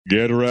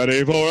Get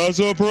ready for a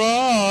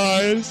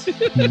surprise!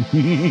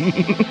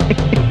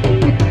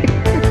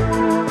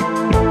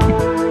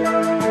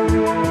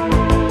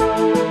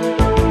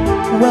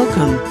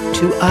 Welcome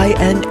to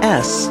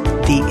INS,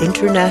 the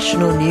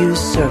International News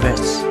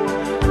Service,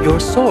 your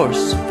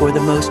source for the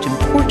most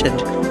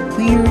important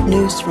weird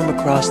news from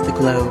across the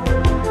globe.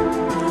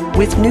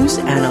 With news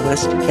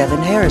analyst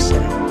Kevin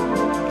Harrison,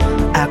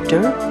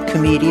 actor,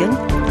 comedian,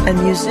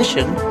 and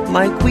musician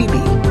Mike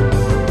Wiebe,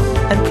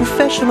 and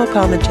professional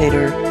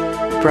commentator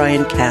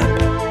Brian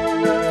Camp.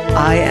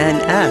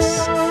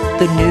 INS,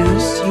 the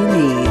news you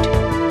need.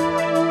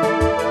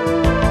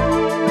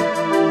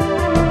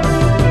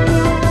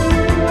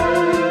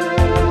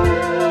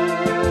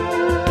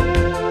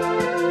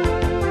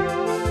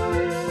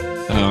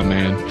 Oh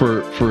man,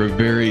 for a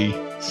very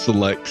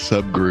select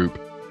subgroup,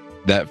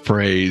 that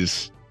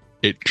phrase,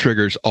 it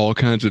triggers all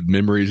kinds of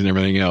memories and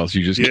everything else.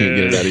 You just can't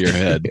get it out of your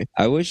head.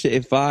 I wish that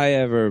if I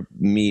ever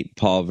meet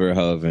Paul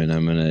Verhoeven,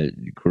 I'm going to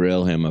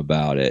grill him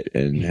about it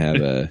and have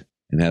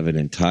an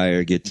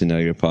entire get to know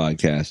your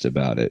podcast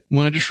about it.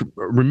 Well, I just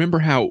remember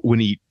how when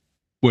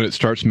it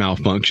starts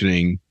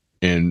malfunctioning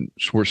and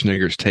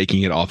Schwarzenegger's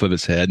taking it off of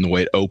his head and the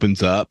way it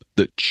opens up,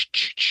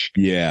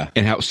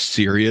 and how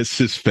serious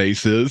his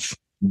face is.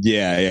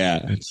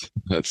 Yeah.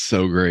 That's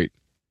so great.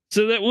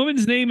 So that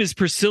woman's name is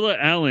Priscilla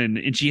Allen,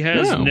 and she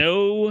has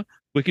no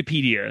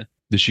Wikipedia.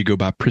 Does she go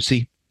by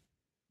Prissy?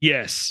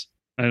 Yes.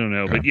 I don't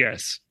know, but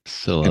yes.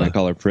 Priscilla. Can I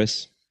call her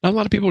Pris? A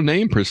lot of people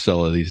name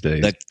Priscilla these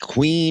days. The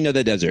Queen of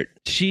the Desert.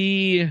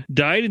 She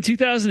died in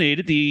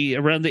 2008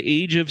 around the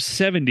age of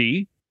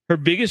 70. Her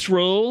biggest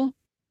role,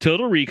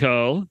 Total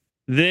Recall.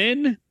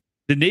 Then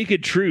The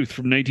Naked Truth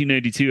from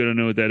 1992. I don't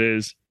know what that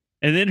is.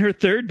 And then her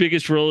third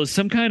biggest role is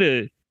some kind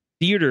of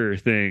theater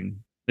thing,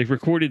 like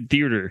recorded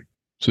theater.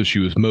 So she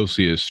was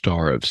mostly a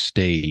star of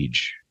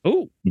stage.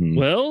 Oh,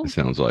 well. It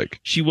sounds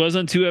like. She was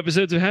on 2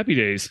 episodes of Happy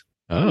Days.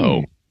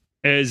 Oh.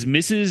 As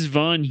Mrs.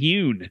 Von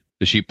Hune.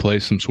 Does she play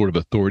some sort of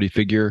authority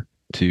figure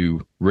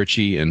to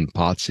Richie and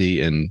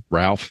Potsy and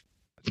Ralph?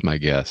 That's my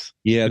guess.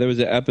 Yeah, there was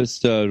an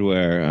episode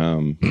where, I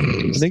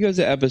think it was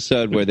an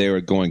episode where they were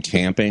going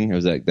camping. It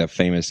was like that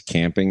famous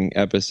camping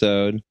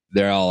episode.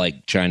 They're all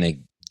like trying to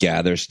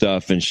gather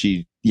stuff, and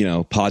she,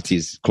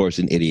 Potsy's of course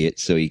an idiot,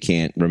 so he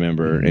can't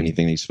remember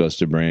anything he's supposed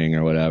to bring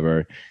or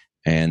whatever.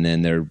 And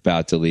then they're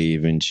about to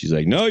leave, and she's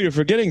like, "No, you're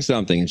forgetting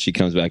something." And she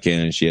comes back in,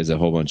 and she has a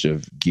whole bunch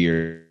of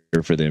gear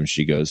for them.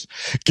 She goes,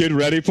 "Get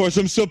ready for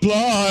some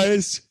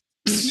supplies."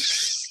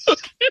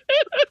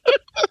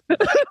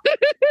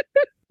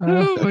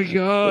 Oh my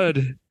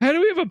God. How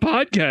do we have a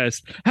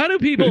podcast? How do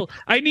people...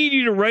 I need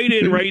you to write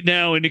in right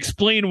now and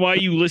explain why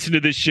you listen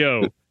to this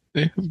show.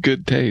 They have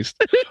good taste.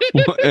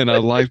 Well, and I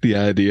like the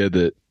idea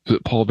that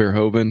Paul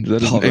Verhoeven,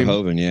 Paul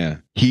Verhoeven, yeah.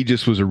 He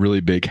just was a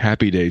really big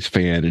Happy Days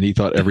fan, and he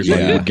thought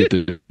everybody would get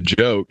the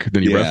joke.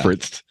 Then he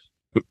referenced.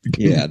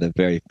 Yeah, the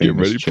very famous Get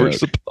ready joke. for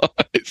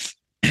supplies.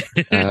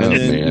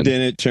 And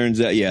then it turns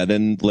out,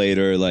 then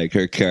later, like,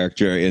 her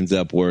character ends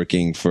up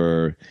working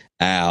for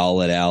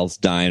Al at Al's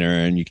Diner,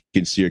 and you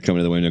can see her coming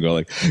to the window and go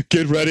like,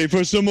 "Get ready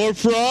for some more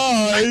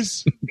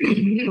fries."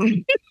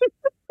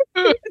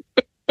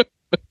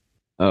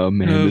 Oh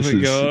man, this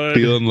is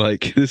feeling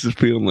like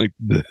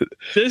the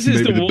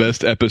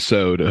best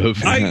episode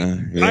of.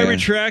 I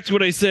retract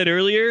what I said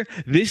earlier.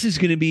 This is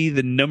going to be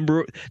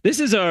this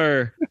is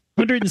our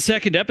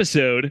 102nd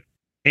episode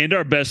and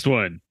our best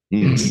one.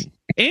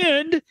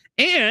 And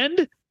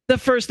the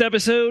first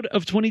episode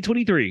of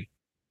 2023.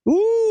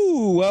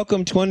 Ooh,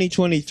 welcome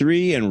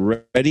 2023 and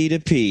ready to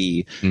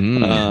pee.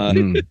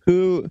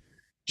 Do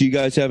you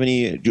guys have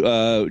any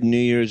New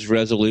Year's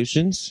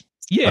resolutions?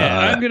 Yeah,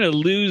 I'm going to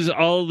lose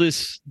all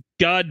this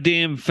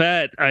goddamn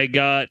fat I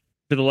got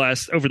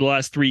over the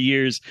last 3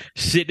 years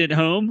sitting at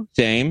home.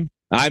 Same.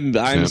 I'm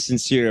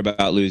sincere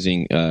about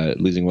losing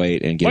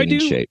weight and getting in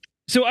shape.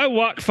 So I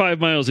walk 5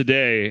 miles a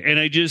day, and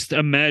I just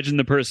imagine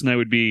the person I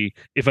would be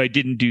if I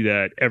didn't do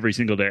that every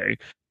single day.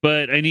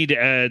 But I need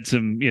to add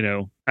some,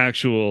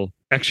 actual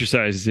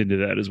exercises into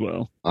that as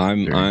well.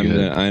 I'm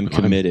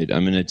committed.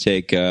 I'm going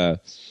to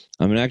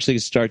actually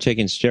start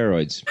taking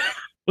steroids.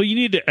 Well, you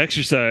need to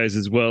exercise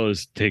as well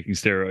as taking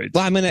steroids.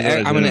 Well, I'm going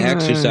to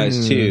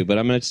exercise too, but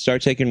I'm going to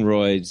start taking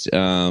roids.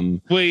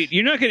 Wait,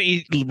 you're not going to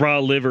eat raw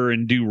liver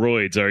and do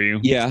roids, are you?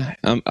 Yeah,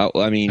 I'm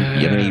going to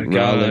eat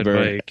raw liver.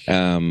 Mike.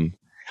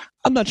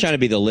 I'm not trying to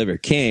be the liver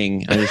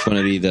king. I just want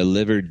to be the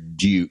liver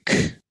duke.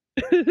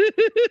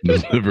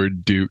 The liver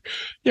duke.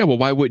 Yeah, well,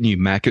 why wouldn't you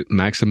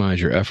maximize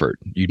your effort?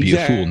 You'd be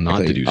a fool not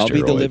to do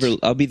steroids.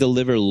 I'll be the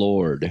liver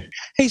lord.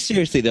 Hey,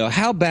 seriously though,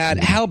 how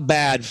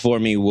bad for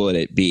me would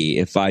it be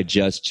if I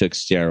just took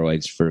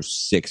steroids for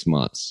 6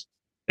 months?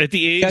 At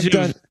the age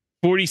of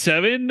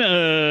 47?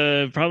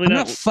 Probably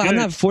not. I'm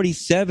not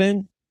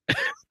 47.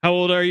 How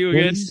old are you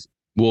again?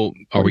 Well,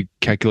 are we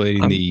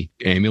calculating the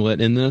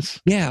amulet in this?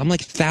 Yeah, I'm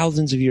like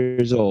thousands of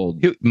years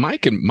old.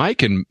 Mike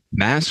can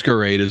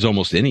masquerade as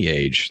almost any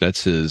age.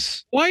 That's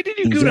his. Why did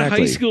you go to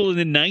high school in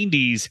the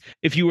 90s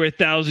if you were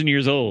 1,000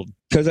 years old?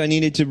 Because I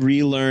needed to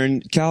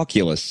relearn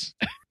calculus.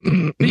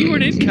 You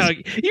weren't in you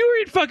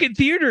were in fucking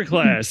theater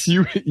class.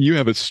 You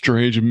have a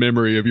strange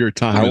memory of your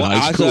time in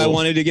high school. I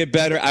wanted to get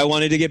better. I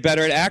wanted to get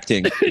better at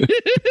acting.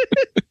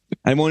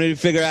 I wanted to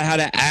figure out how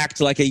to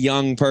act like a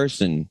young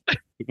person.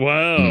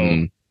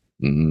 Wow.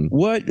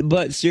 Mm-hmm.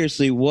 But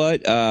seriously,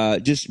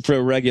 just for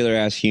a regular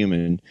ass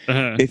human,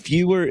 if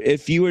you were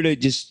to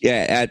just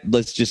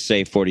let's just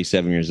say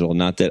 47 years old,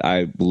 not that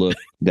I look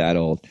that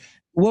old,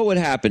 what would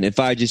happen if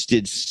I just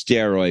did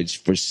steroids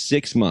for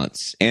 6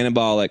 months,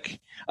 anabolic?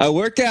 I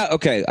work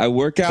out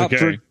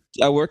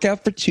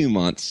for 2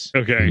 months.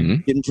 Okay. Mm-hmm.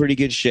 Get in pretty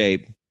good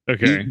shape.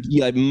 Okay.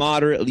 Like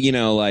moderate,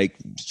 like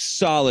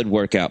solid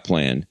workout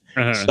plan,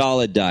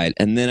 solid diet,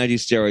 and then I do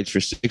steroids for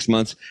 6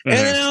 months, and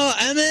then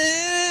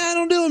I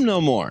don't do them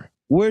no more.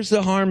 Where's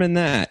the harm in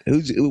that?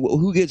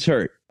 Who gets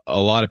hurt? A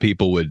lot of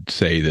people would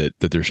say that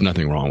there's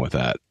nothing wrong with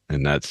that,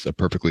 and that's a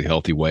perfectly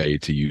healthy way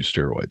to use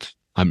steroids.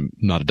 I'm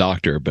not a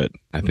doctor, but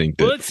I think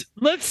that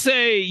let's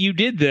say you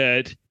did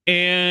that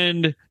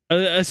and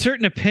a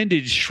certain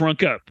appendage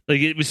shrunk up. Like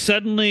it was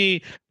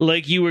suddenly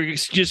like you were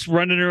just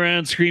running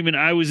around screaming,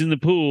 "I was in the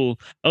pool,"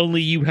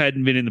 only you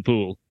hadn't been in the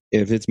pool.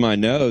 If it's my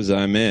nose,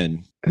 I'm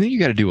in. I think you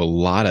got to do a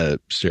lot of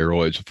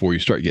steroids before you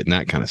start getting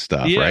that kind of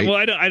stuff, right? Well,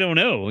 I don't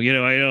know. I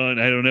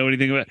don't know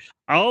anything about it.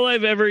 All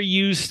I've ever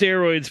used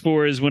steroids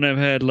for is when I've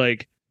had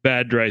like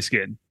bad dry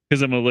skin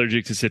because I'm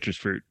allergic to citrus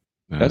fruit.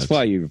 That's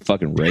why you're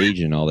fucking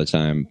raging all the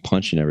time,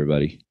 punching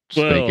everybody.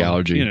 Fake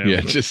allergy.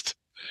 Yeah, just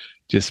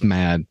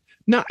mad.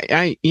 No,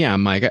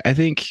 Mike, I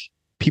think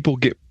people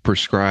get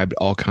prescribed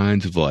all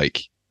kinds of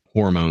like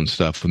hormone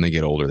stuff when they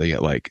get older. They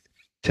get like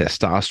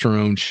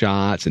testosterone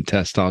shots and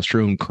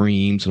testosterone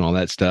creams and all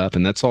that stuff.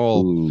 And that's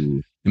all,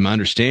 in my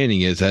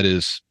understanding, that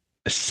is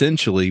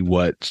essentially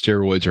what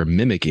steroids are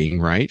mimicking,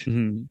 right?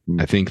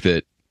 Mm-hmm. I think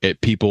that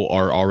people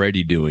are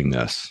already doing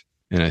this.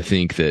 And I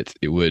think that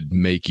it would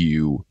make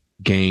you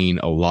gain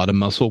a lot of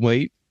muscle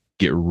weight,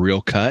 get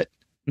real cut,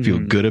 feel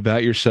good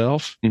about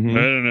yourself. Mm-hmm.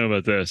 I don't know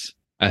about this.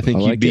 I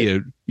think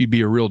you'd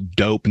be a real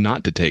dope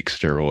not to take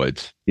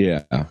steroids.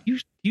 Yeah.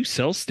 You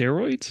sell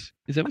steroids?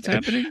 Is that what's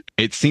happening?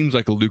 It seems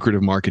like a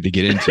lucrative market to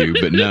get into,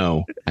 but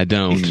no, I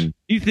don't.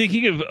 You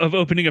thinking of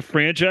opening a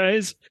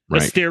franchise?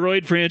 Right. A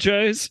steroid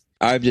franchise?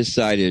 I've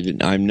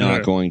decided I'm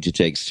not going to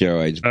take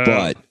steroids,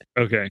 but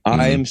okay.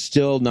 I am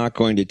still not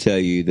going to tell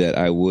you that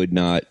I would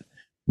not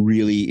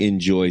really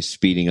enjoy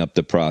speeding up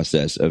the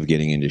process of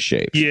getting into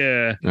shape.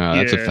 Yeah.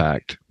 That's a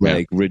fact.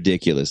 Like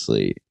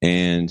ridiculously.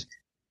 And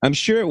I'm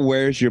sure it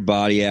wears your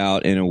body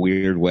out in a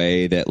weird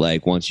way that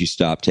like once you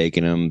stop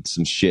taking them,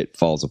 some shit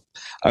falls apart.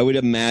 I would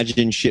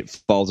imagine shit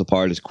falls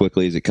apart as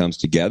quickly as it comes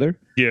together.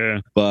 Yeah.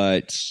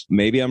 But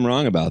maybe I'm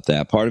wrong about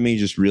that. Part of me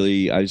just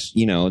really,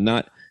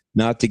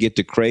 not to get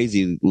to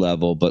crazy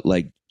level, but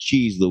like,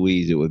 geez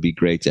Louise, it would be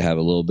great to have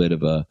a little bit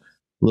of a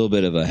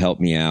help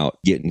me out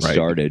getting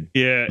started.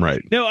 Yeah.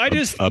 Right. No,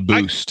 a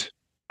boost.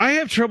 I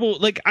have trouble.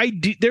 Like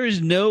there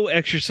is no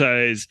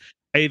exercise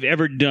I've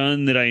ever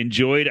done that I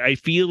enjoyed. I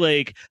feel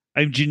like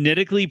I'm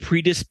genetically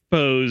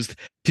predisposed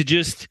to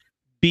just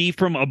be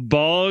from a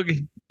bog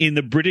in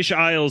the British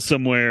Isles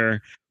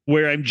somewhere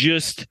where I'm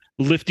just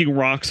lifting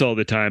rocks all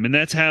the time. And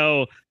that's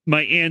how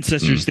my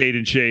ancestors stayed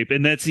in shape.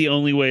 And that's the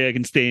only way I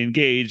can stay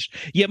engaged.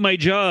 Yet my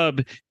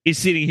job is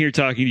sitting here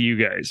talking to you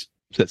guys.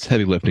 That's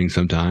heavy lifting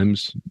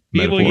sometimes.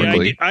 Yeah, well,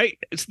 yeah,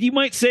 you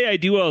might say I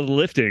do all the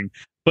lifting,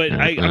 but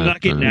I'm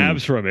not getting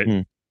abs from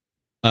it.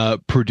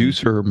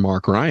 Producer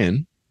Mark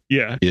Ryan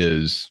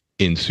is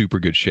in super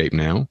good shape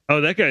now.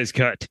 Oh, that guy's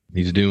cut.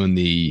 He's doing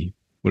the,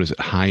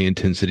 high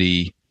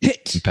intensity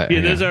HIIT.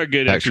 Yeah, those are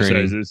good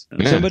exercises.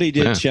 Somebody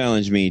did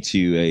challenge me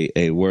to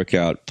a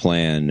workout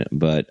plan,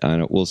 but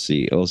we'll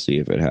see. We'll see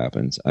if it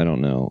happens. I don't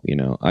know.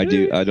 I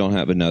don't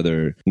have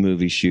another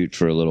movie shoot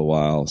for a little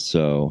while,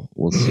 so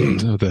we'll see.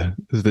 So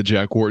the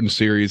Jack Wharton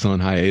series on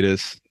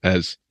hiatus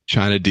as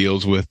China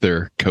deals with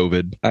their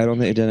COVID. I don't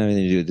think it doesn't have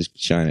anything to do with this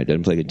China.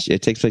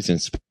 It takes place in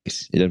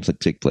space. It doesn't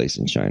take place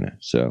in China.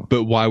 So,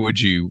 but why would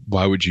you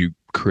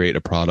create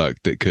a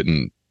product that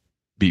couldn't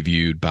be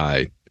viewed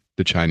by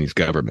the Chinese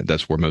government?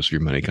 That's where most of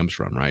your money comes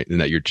from, right? And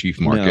that your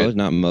chief market. No,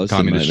 not most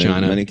of the money.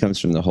 China. Money comes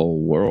from the whole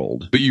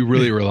world. But you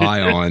really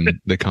rely on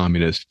the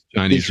communist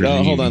Chinese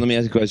regime. Hold on, let me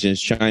ask you a question.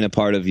 Is China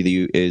part of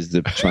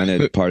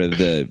China part of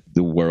the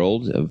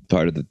world,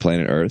 part of the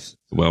planet Earth?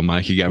 Well,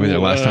 Mike, you got me there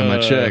last time I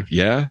checked.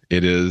 Yeah,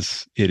 it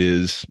is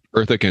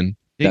Earthican.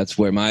 That's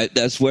where a lot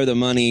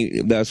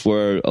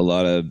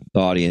of the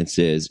audience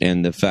is,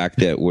 and the fact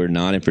that we're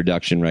not in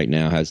production right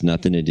now has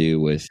nothing to do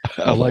with.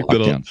 I like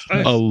that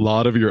a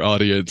lot of your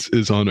audience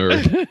is on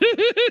Earth.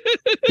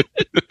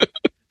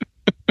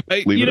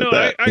 I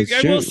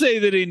will say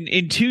that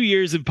in 2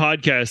 years of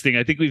podcasting,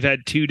 I think we've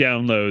had 2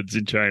 downloads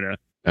in China.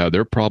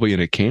 They're probably in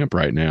a camp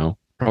right now.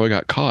 Probably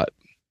got caught.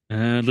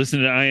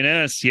 Listen to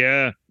INS,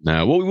 yeah.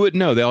 No, well, we wouldn't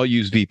know. They all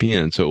use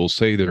VPN, so it will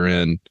say they're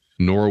in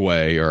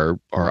Norway or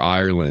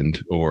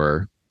Ireland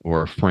or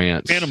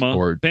France, Panama,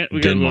 or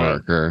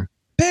Denmark or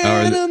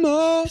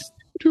Panama.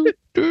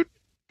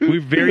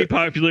 We're very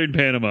popular in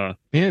Panama.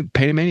 Yeah,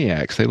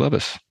 Panamaniacs, they love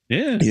us.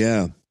 Yeah.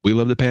 Yeah. We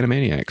love the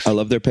Panamaniacs. I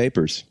love their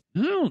papers.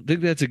 I don't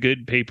think that's a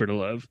good paper to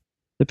love.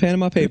 The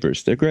Panama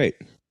Papers. They're great.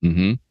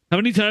 Mm-hmm. How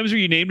many times were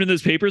you named in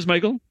those papers,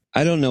 Michael?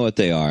 I don't know what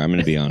they are. I'm going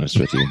to be honest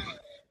with you.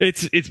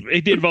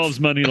 It involves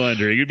money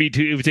laundering.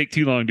 It would take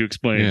too long to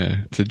explain.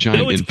 Yeah, it's a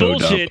giant it's info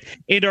bullshit. dump.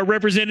 And our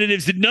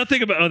representatives did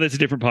nothing about. Oh, that's a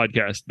different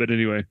podcast. But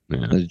anyway,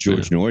 That's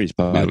George Norrie's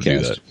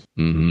podcast.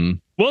 Mm-hmm.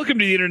 welcome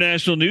to the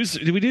international news.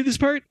 Did we do this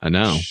part? I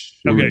know.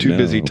 We were too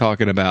busy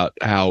talking about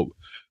how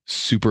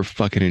super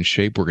fucking in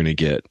shape we're going to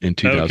get in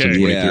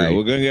 2023. Yeah,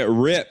 we're going to get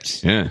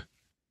ripped. Yeah.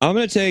 I'm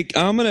gonna take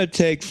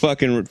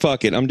fuck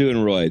it. I'm doing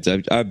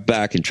roids. I'm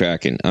back and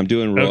tracking. I'm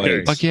doing roids.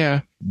 Okay. Fuck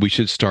yeah. We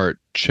should start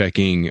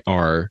checking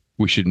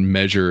we should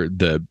measure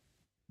the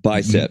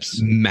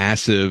biceps,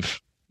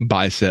 massive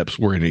biceps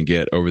we're going to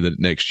get over the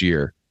next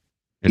year.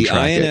 And the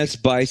INS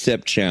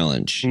Bicep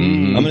Challenge.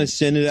 Mm-hmm. I'm going to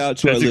send it out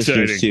to our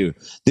listeners too.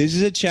 This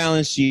is a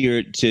challenge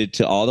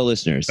to all the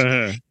listeners.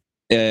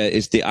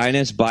 It's the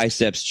INS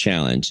Biceps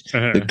Challenge.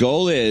 The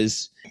goal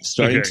is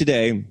starting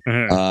today.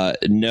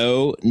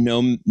 No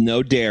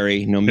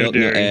dairy, no milk,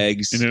 no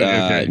eggs,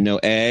 no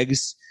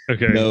eggs.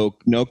 No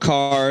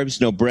carbs,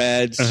 no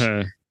breads,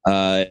 no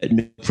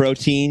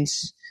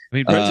proteins. I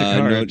mean, breads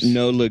are carbs.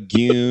 No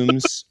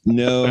legumes,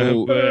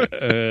 no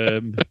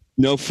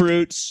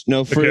fruits,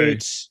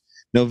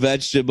 no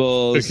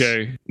vegetables,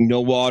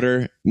 no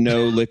water,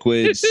 no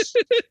liquids.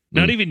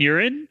 Not even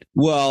urine?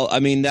 Well, I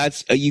mean,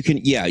 that's you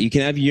can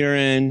have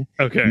urine.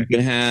 Okay. You can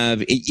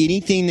have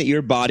anything that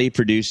your body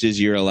produces,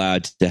 you're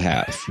allowed to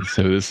have.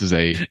 So this is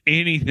a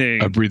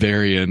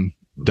breatharian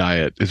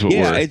diet is what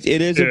we're... it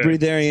is a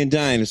breatharian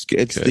diet.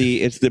 It's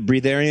the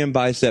breatharian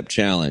bicep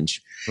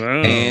challenge.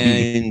 Wow.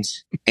 And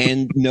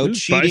no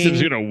cheating.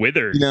 Biceps gonna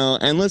wither.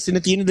 And listen,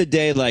 at the end of the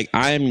day, like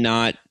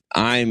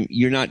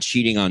you're not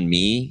cheating on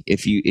me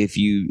if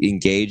you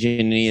engage in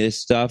any of this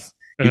stuff.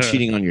 You're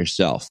cheating on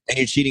yourself, and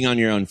you're cheating on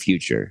your own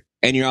future,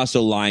 and you're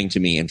also lying to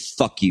me. And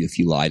fuck you if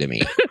you lie to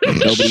me.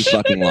 Nobody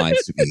fucking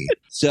lies to me.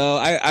 So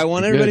I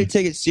want everybody to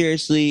take it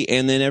seriously,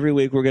 and then every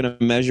week we're gonna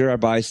measure our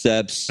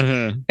biceps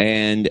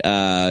and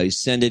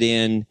send it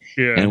in,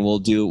 and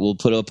we'll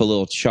put up a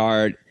little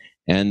chart,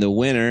 and the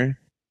winner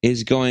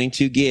is going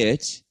to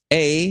get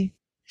a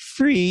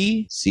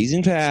free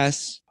season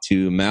pass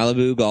to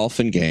Malibu Golf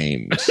and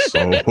Games. That's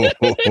in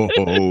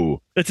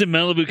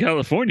Malibu,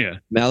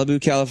 California. Malibu,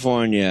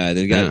 California.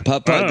 They've got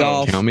putt-putt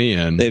golf. Count me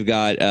in. They've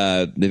got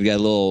a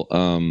little what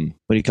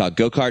do you call it?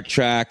 Go-kart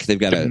track. They've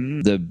got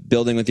the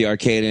building with the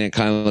arcade in it.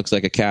 Kind of looks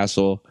like a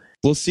castle.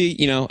 We'll see.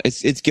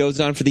 It goes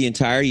on for the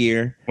entire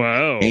year.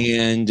 Wow.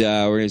 And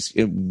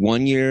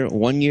we're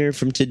 1 year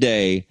from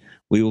today,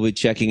 we will be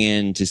checking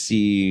in to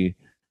see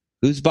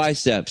whose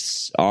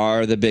biceps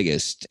are the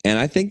biggest, and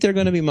I think they're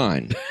going to be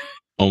mine.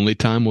 Only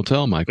time will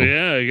tell, Michael.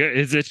 Yeah,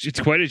 it's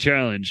quite a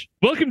challenge.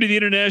 Welcome to the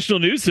International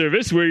News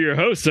Service. We're your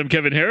hosts. I'm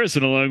Kevin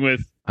Harrison, along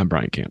with... I'm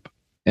Brian Camp.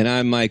 And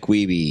I'm Mike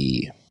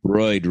Wiebe.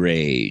 Roid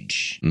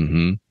Rage.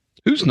 Mm-hmm.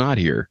 Who's not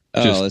here?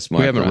 That's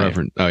Mark. We haven't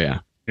referenced... Oh, yeah.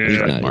 He's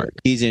not Mark.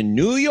 He's in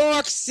New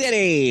York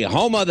City,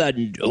 home of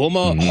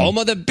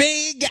the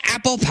big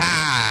apple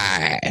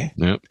pie.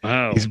 Yep.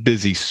 Wow. He's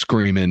busy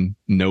screaming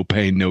 "no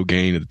pain, no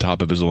gain" at the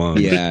top of his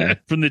lungs. Yeah,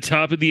 from the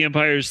top of the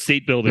Empire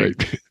State Building.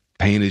 Right.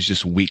 Pain is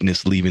just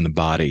weakness leaving the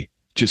body.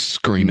 Just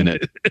screaming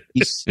it.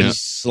 He's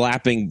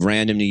slapping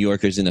random New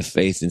Yorkers in the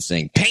face and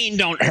saying, "Pain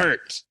don't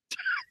hurt."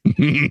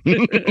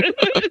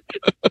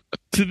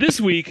 So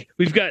this week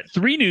we've got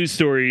 3 news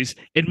stories,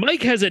 and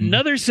Mike has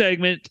another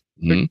segment.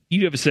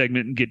 You have a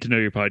segment and get to know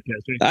your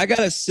podcast. Right? I got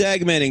a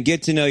segment and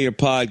get to know your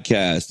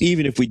podcast,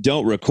 even if we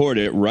don't record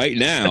it right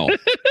now.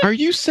 Are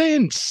you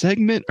saying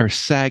segment or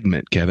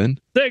segment, Kevin?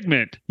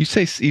 Segment. You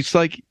say it's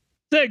like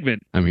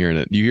segment. I'm hearing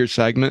it. You hear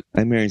segment?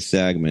 I'm hearing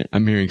segment.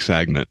 I'm hearing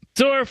segment.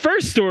 So our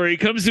first story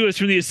comes to us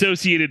from the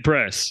Associated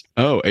Press.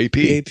 Oh,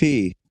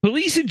 AP.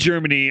 Police in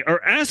Germany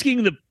are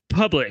asking the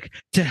public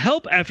to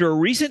help after a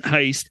recent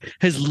heist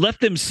has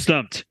left them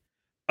stumped.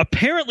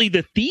 Apparently,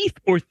 the thief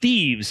or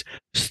thieves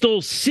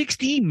stole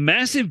 60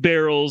 massive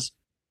barrels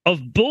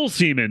of bull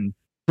semen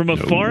from a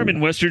farm in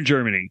Western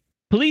Germany.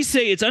 Police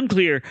say it's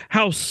unclear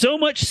how so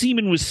much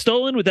semen was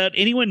stolen without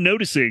anyone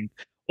noticing,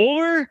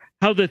 or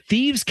how the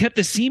thieves kept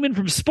the semen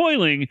from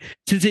spoiling,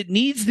 since it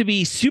needs to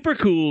be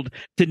supercooled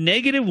to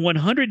negative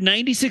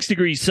 196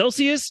 degrees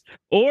Celsius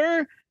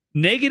or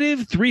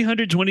negative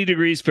 320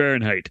 degrees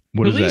Fahrenheit.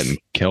 What is that in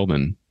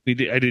Kelvin? I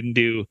didn't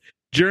do.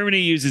 Germany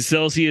uses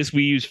Celsius.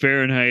 We use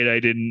Fahrenheit. I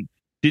didn't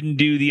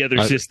do the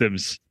other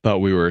systems. Thought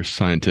we were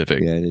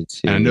scientific. Yeah, I did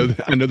too.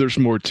 I know there's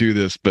more to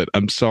this, but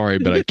I'm sorry,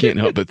 but I can't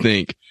help but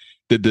think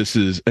that this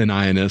is an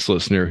INS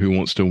listener who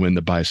wants to win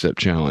the bicep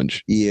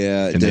challenge.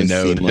 Yeah, and they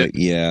know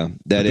that,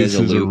 that is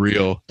a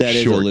real that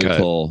is shortcut. A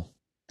loophole.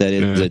 That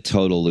is a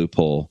total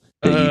loophole.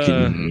 That you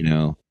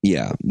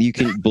can, you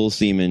can bull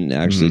semen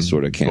actually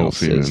sort of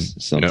counts as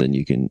something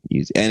you can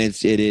use, and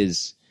it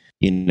is.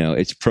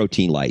 It's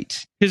protein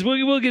light. Because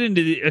we'll get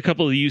into a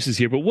couple of the uses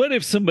here, but what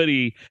if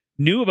somebody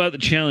knew about the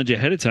challenge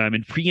ahead of time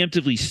and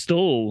preemptively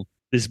stole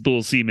this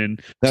bull semen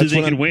so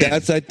they could win? I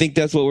think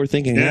that's what we're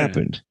thinking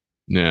happened.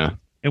 Yeah.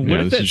 And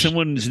what if that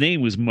someone's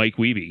name was Mike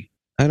Wiebe?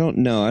 I don't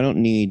know. I don't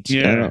need.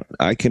 Yeah.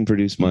 I can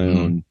produce my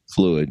own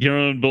fluid. Your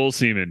own bull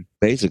semen.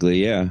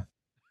 Basically, yeah.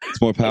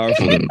 It's more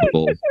powerful than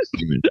bull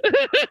semen.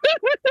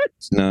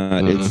 It's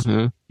not. It's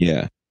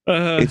yeah.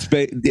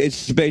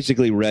 It's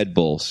basically Red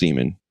Bull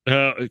semen.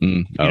 You're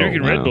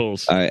drinking Red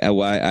Bulls. I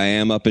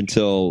am up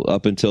until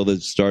the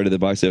start of the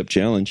bicep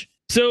challenge.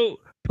 So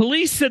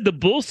police said the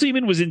bull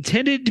semen was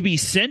intended to be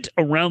sent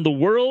around the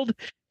world,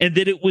 and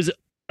that it was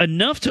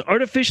enough to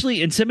artificially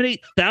inseminate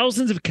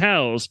thousands of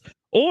cows,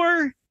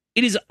 or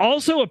it is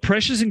also a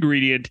precious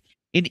ingredient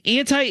in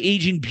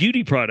anti-aging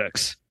beauty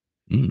products.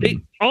 They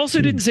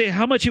also didn't say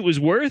how much it was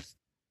worth,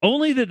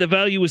 only that the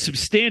value was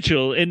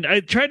substantial. And I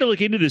tried to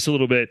look into this a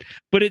little bit,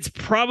 but it's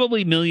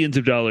probably millions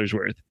of dollars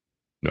worth.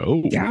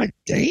 No. God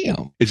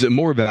damn. Is it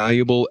more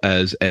valuable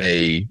as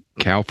a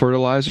cow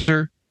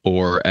fertilizer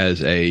or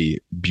as a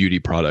beauty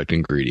product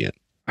ingredient?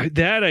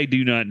 That I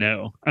do not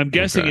know. I'm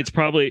guessing it's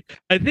probably,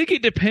 I think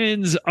it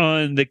depends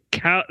on the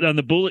cow, on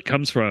the bull it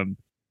comes from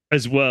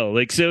as well.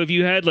 Like, so if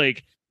you had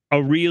like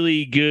a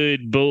really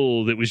good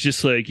bull that was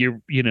just like,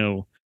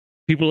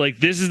 people like,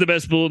 this is the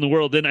best bull in the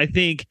world, then I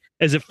think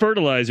as a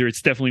fertilizer,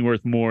 it's definitely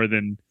worth more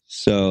than.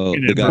 So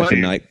the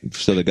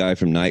guy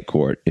from Night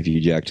Court, if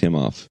you jacked him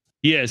off.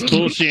 Yes,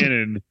 Bull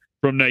Shannon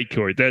from Night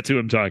Court. That's who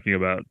I'm talking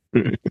about.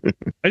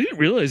 I didn't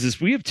realize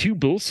this. We have 2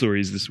 bull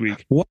stories this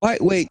week. Why?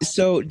 Wait.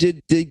 So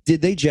did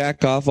they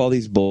jack off all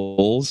these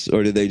bulls,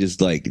 or did they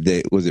just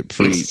was it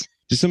pre?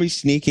 Did somebody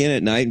sneak in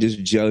at night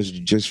and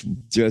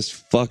just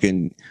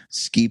fucking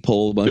ski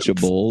pole a bunch of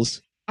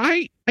bulls?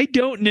 I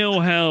don't know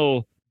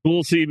how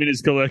bull semen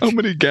is collected. How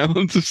many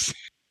gallons of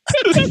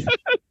semen?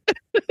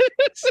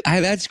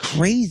 That's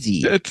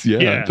crazy.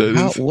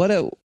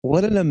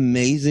 What an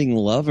amazing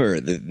lover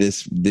that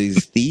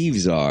these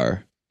thieves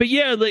are. But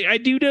yeah, like I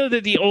do know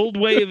that the old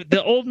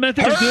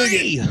method of doing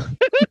it.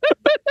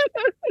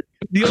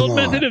 The old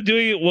method of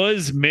doing it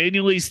was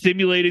manually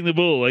stimulating the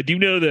bull. I do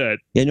know that.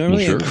 Yeah,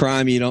 normally in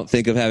crime you don't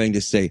think of having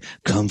to say,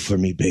 "Come for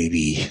me,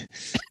 baby."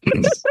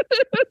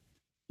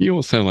 You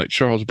almost sound like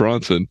Charles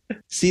Bronson.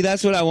 See,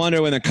 that's what I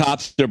wonder when the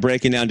cops are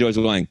breaking down doors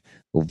going,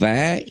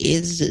 "Where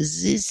is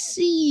the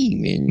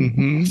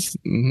semen?"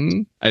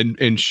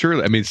 And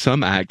surely, I mean,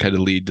 some act had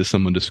to lead to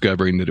someone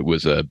discovering that it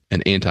was an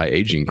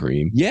anti-aging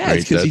cream. Yeah, right?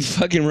 It's because he's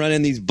fucking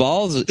running these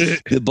balls.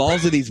 The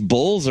balls of these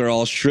bulls are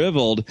all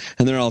shriveled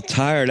and they're all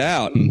tired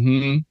out.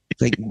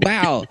 It's like,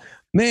 wow,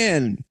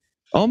 man,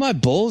 all my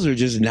bulls are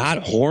just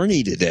not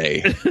horny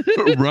today.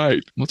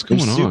 Right? What's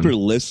going on? Super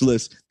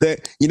listless.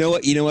 You know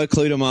what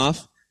clued them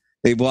off?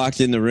 They walked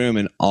in the room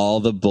and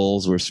all the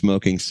bulls were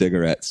smoking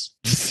cigarettes.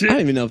 I don't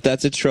even know if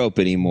that's a trope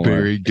anymore.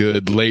 Very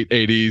good. Late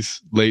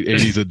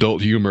 80s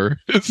adult humor.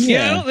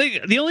 Yeah, I don't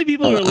think the only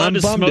people who are allowed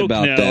to smoke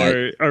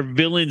now are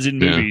villains in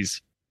movies.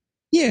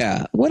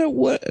 Yeah.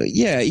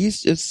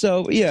 This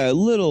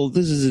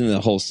isn't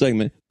a whole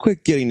segment.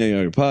 Quick getting to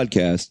know your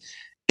podcast.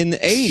 In the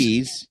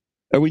 80s,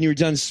 or when you were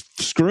done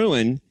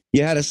screwing,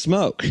 you had to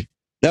smoke.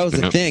 That was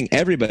the thing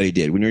everybody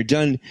did. When you were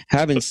done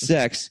having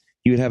sex,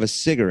 you would have a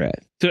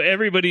cigarette. So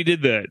everybody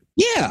did that?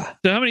 Yeah.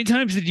 So how many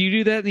times did you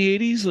do that in the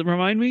 80s?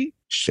 Remind me?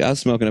 I was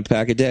smoking a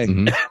pack a day.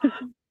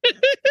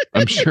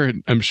 I'm sure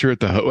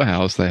at the Ho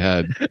House they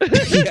had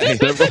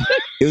several.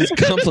 It was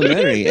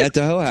complimentary at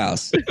the Ho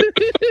House.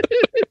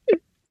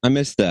 I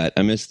missed that.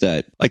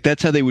 Like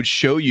that's how they would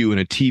show you in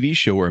a TV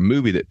show or a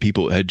movie that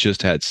people had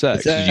just had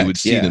sex. You would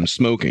see them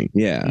smoking.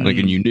 Yeah. Like,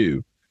 and you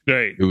knew.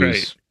 Right. It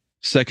was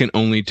second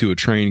only to a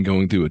train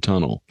going through a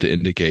tunnel to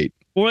indicate.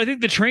 Well, I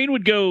think the train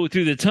would go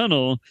through the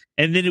tunnel,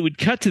 and then it would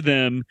cut to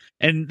them,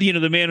 and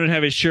the man would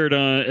have his shirt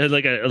on,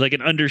 like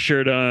an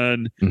undershirt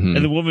on,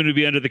 and the woman would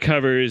be under the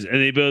covers, and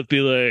they'd both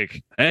be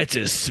like, "That's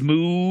a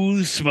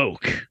smooth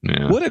smoke."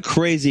 Yeah. What a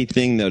crazy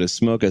thing, though, to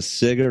smoke a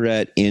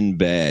cigarette in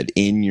bed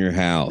in your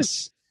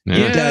house.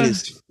 Yeah. That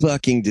is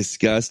fucking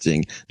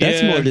disgusting.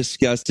 That's more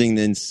disgusting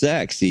than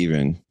sex,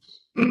 even.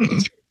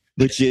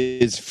 Which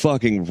is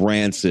fucking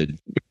rancid.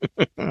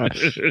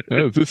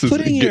 This is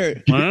getting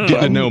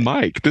to know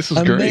Mike. This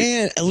is great.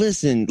 Man,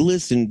 listen.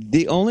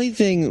 The only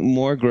thing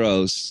more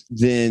gross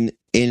than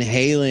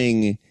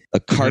inhaling a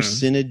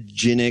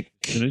carcinogenic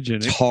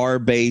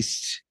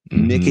tar-based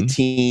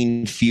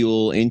nicotine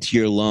fuel into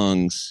your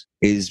lungs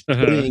is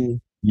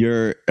putting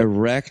your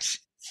erect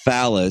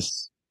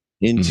phallus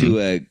into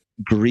a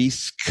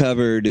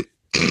grease-covered...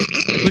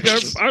 Look,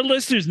 our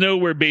listeners know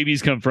where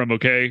babies come from,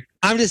 okay?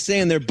 I'm just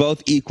saying they're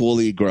both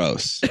equally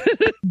gross.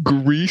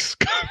 Grease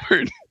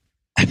covered.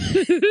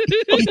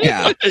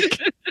 Yeah.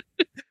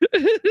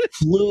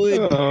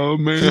 Fluid. Oh,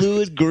 man.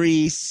 Fluid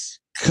grease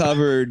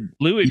covered.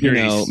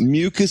 Grease.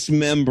 Mucous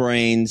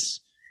membranes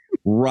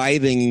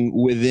writhing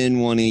within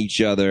one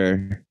each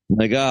other.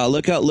 Like,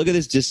 look at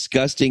this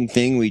disgusting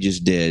thing we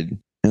just did.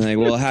 And like,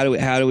 well, how do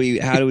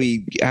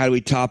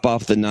we top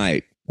off the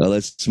night? Well,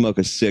 let's smoke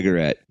a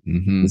cigarette.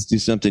 Let's do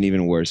something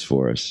even worse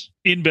for us.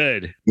 In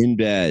bed.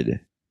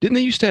 Didn't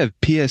they used to have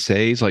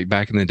PSAs like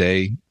back in the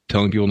day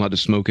telling people not to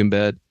smoke in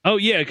bed? Oh,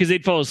 yeah, because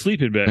they'd fall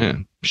asleep in bed. Yeah.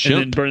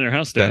 And then burn their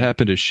house down. That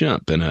happened to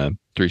Shump in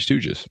Three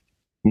Stooges.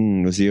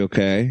 Was he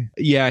okay?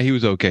 Yeah, he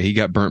was okay. He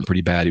got burnt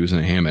pretty bad. He was in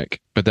a hammock.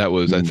 But that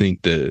was, I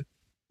think, the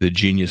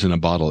Genius in a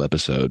Bottle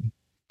episode.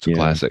 It's a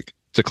classic.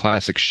 It's a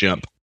classic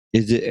Shemp.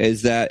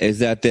 Is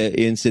that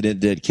the incident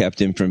that kept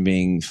him from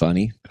being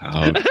funny?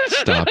 Oh,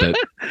 stop it.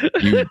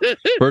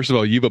 First of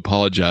all, you've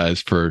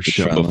apologized for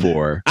Shemp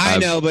before. I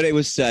know, but it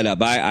was set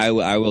up. I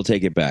will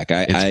take it back.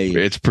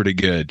 It's pretty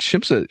good.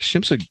 Shemp's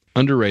a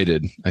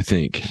underrated, I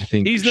think.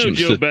 He's no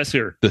Joe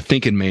Besser. The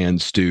thinking man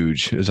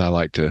stooge, as I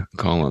like to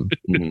call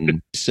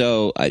him.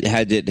 So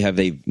have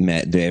they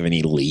met? Do they have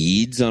any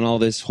leads on all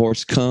this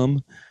horse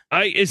cum?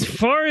 As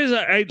far as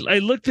I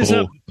looked this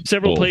up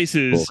several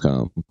places,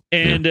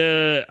 and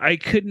I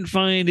couldn't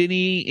find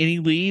any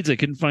leads. I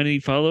couldn't find any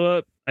follow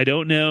up. I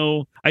don't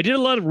know. I did a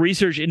lot of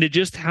research into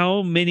just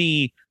how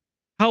many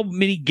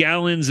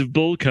gallons of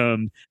bull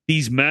cum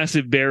these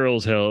massive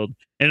barrels held,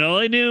 and all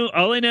I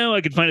know,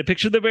 I could find a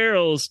picture of the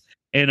barrels,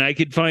 and I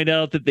could find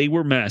out that they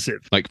were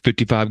massive, like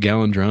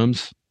 55-gallon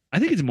drums. I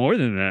think it's more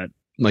than that.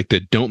 Like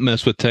the Don't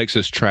Mess with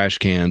Texas trash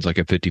cans, like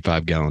a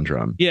 55-gallon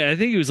drum. Yeah, I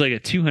think it was like a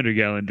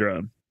 200-gallon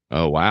drum.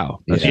 Oh,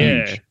 wow. That's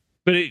huge.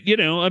 But,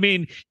 I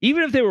mean,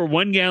 even if they were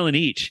 1 gallon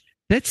each,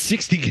 that's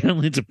 60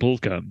 gallons of bull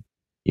cum.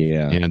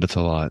 Yeah, that's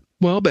a lot.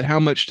 Well, but how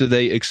much do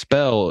they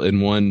expel in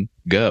one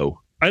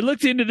go? I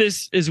looked into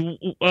this and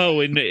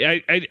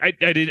I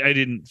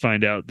didn't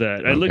find out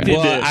that. I looked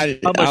into how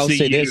much I'll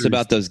say used. this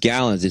about those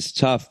gallons. It's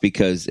tough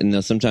because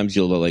sometimes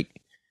you'll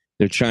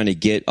they're trying to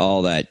get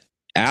all that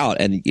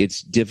out, and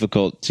it's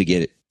difficult to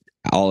get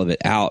all of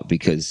it out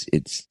because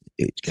it's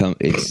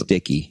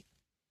sticky.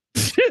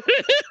 So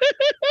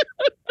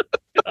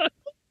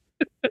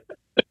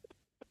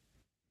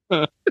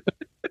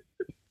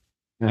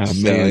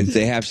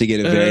they have to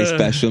get a very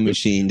special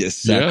machine to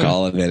suck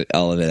all of it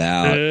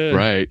out.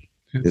 Right.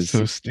 It's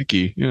so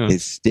sticky. Yeah.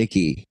 It's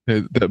sticky.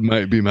 That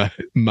might be my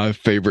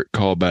favorite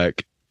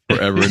callback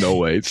forever and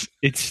always.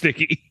 It's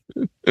sticky.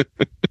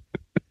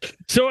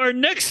 So our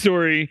next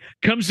story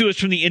comes to us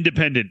from The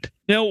Independent.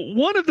 Now,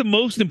 one of the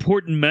most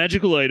important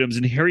magical items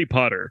in Harry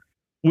Potter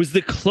was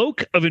the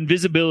Cloak of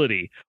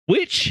Invisibility,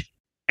 which,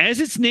 as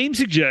its name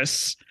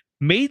suggests,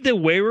 made the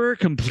wearer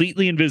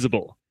completely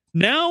invisible.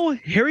 Now,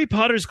 Harry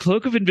Potter's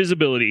Cloak of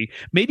Invisibility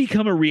may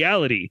become a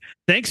reality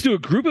thanks to a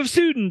group of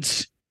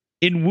students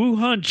in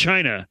Wuhan,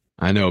 China.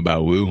 I know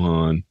about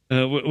Wuhan.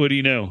 What do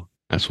you know?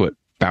 That's what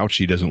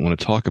Fauci doesn't want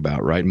to talk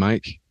about, right,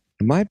 Mike?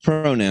 My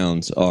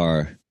pronouns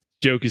are...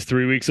 Joke is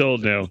 3 weeks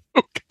old now.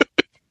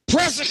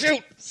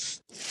 Prosecute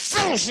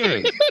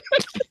Fauci!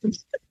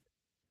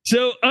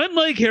 So,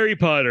 unlike Harry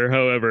Potter,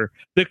 however,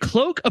 the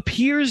cloak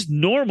appears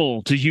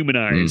normal to human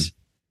eyes.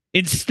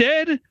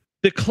 Instead,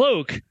 the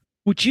cloak,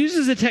 which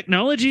uses a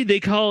technology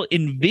they call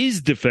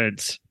Invis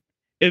Defense,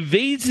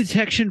 evades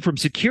detection from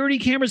security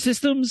camera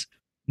systems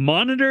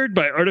monitored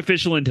by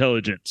artificial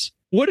intelligence.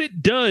 What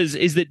it does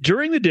is that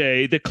during the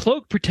day, the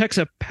cloak projects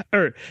a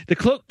pattern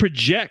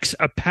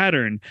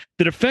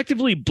that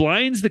effectively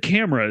blinds the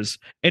cameras,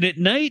 and at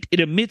night it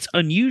emits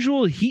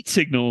unusual heat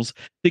signals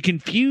that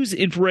confuse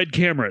infrared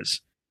cameras.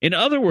 In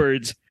other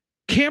words,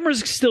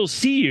 cameras still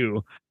see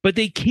you, but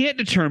they can't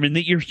determine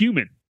that you're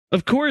human.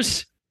 Of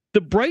course,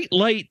 the bright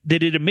light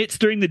that it emits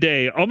during the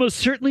day almost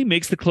certainly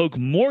makes the cloak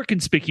more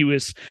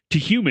conspicuous to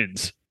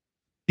humans.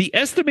 The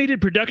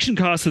estimated production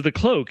cost of the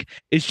cloak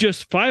is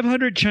just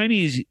 500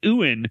 Chinese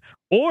yuan,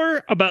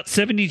 or about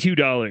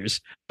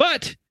 $72.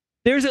 But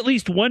there's at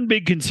least one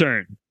big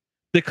concern.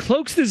 The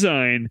cloak's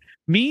design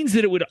means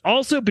that it would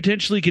also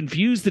potentially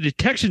confuse the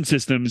detection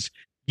systems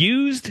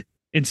used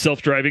in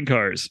self-driving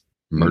cars.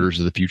 Murders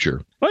of the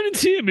future. I didn't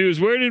see him. He was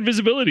wearing an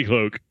invisibility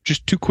cloak.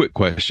 Just 2 quick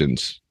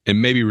questions,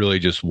 and maybe really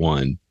just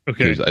one.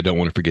 Okay. Because I don't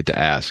want to forget to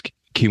ask.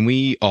 Can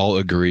we all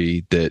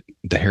agree that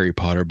the Harry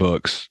Potter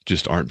books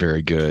just aren't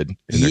very good?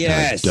 And they're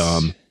kind of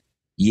dumb?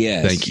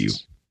 Yes. Thank you.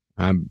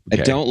 I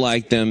don't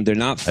like them. They're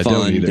not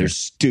fun. They're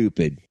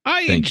stupid.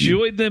 I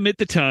enjoyed them at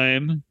the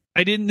time.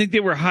 I didn't think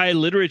they were high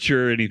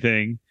literature or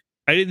anything.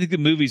 I didn't think the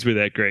movies were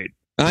that great.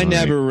 I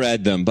never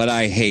read them, but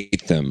I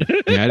hate them.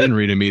 Yeah, I didn't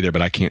read them either,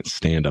 but I can't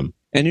stand them.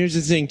 And here's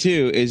the thing,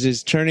 too,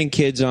 is turning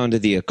kids onto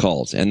the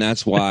occult, and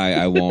that's why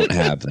I won't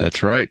have them.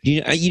 That's right.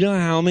 You know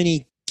how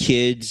many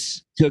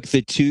kids took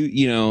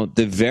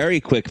the very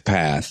quick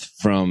path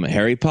from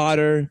Harry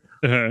Potter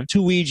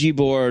to Ouija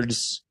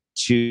boards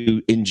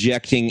to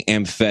injecting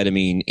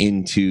amphetamine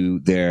into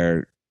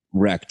their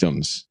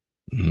rectums.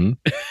 Mm-hmm.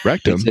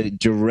 Rectum. It's a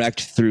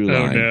direct through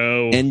line.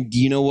 Oh, no. And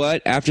you know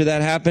what? After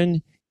that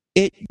happened,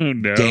 it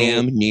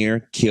damn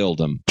near killed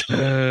them.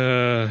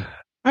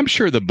 I'm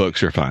sure the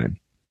books are fine.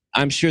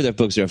 I'm sure that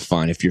books are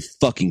fine if you're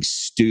fucking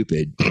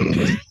stupid.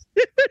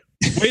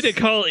 Way to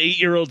call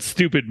 8-year-olds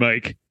stupid,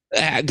 Mike.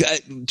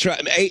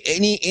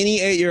 Any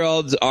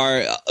 8-year-olds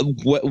are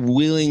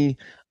willing.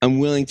 I'm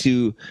willing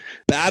to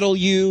battle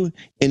you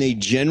in a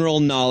general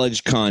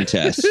knowledge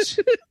contest.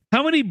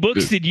 How many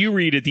books did you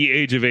read at the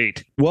age of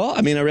 8? Well,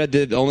 I mean, I read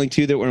the only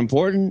 2 that were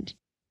important: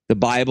 the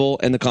Bible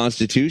and the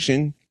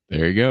Constitution.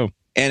 There you go.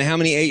 And how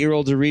many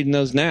 8-year-olds are reading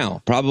those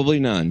now? Probably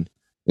none.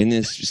 In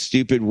this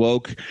stupid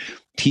woke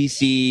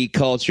PC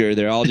culture.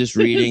 They're all just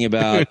reading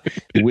about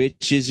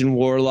witches and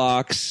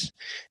warlocks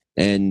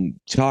and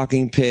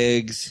talking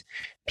pigs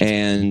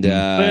and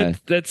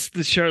that's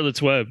the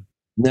Charlotte's Web.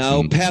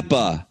 No,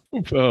 Peppa.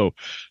 Oh,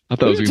 I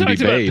thought it was going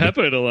to be Babe. About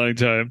Peppa in a long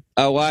time.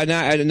 Oh, why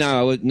not?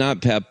 No,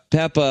 not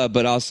Peppa,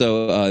 but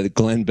also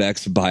Glenn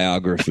Beck's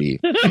biography.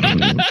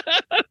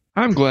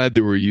 I'm glad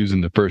that we're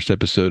using the first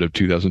episode of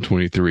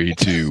 2023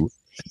 to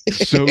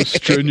so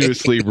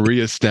strenuously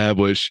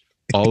reestablish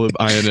all of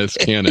INS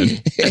canon.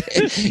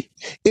 It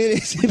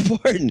is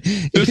important.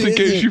 Just in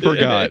case you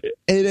forgot.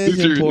 It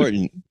is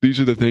important. These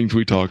are the things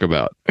we talk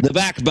about. The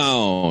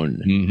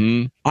backbone.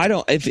 Mm-hmm. I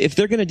don't. If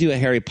they're going to do a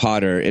Harry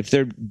Potter, if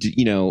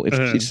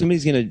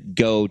somebody's going to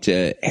go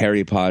to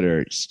Harry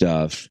Potter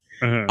stuff,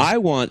 I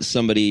want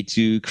somebody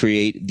to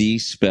create the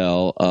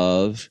spell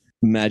of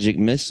magic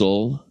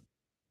missile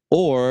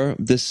or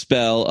the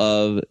spell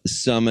of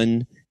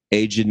summon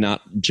a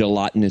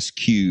gelatinous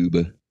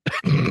cube.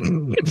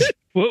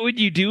 What would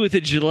you do with a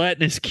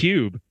gelatinous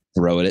cube?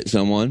 Throw it at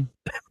someone.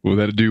 Will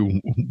that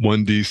do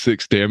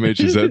 1d6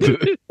 damage? Is that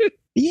the...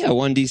 Yeah,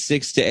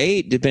 1d6 to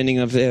 8, depending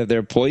on if they have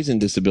their poison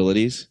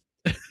disabilities.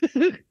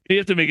 You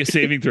have to make a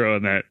saving throw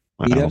on that.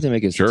 Wow. You'd have to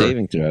make a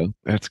saving throw.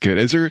 That's good.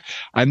 Is there?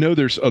 I know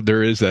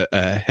there is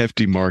a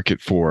hefty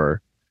market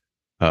for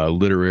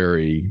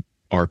literary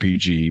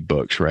RPG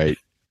books, right?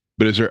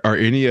 But are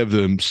any of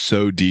them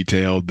so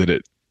detailed that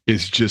it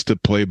is just a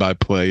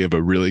play-by-play of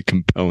a really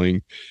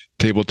compelling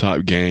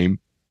tabletop game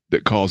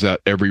that calls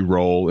out every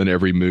roll and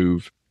every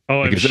move?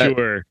 Oh, I'm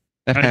sure.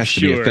 That has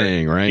to be a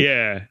thing, right?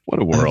 Yeah. What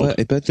a world.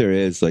 I bet there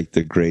is like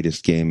the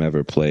greatest game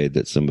ever played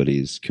that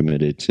somebody's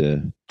committed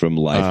to from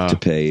life to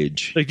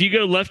page. Like, do you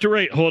go left or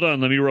right? Hold on,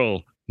 let me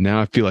roll.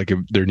 Now I feel like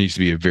there needs to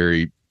be a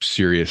very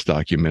serious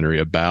documentary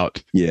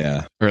about,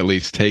 or at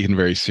least taken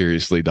very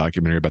seriously,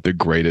 documentary about the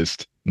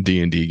greatest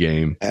D&D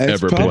game ever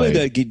played. It's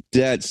probably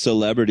that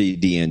celebrity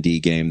D&D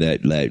game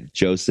that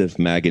Joseph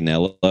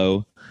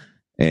Manganiello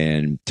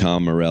and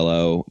Tom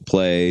Morello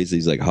plays.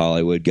 These like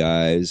Hollywood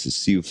guys.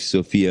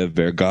 Sofia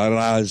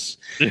Vergara's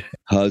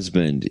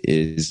husband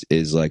is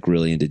like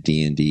really into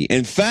D&D.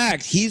 In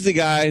fact, he's the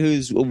guy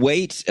whose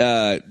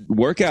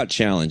workout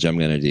challenge I'm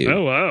going to do.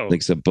 Oh wow! Like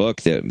it's a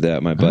book that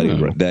my buddy,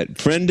 that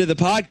friend of the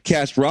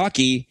podcast,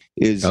 Rocky,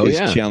 is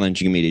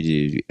challenging me to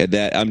do.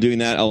 That I'm doing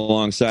that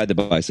alongside the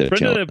bicep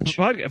friend challenge.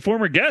 Of the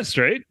former guest,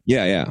 right?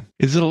 Yeah.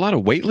 Is it a lot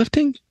of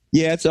weightlifting?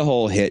 Yeah, it's a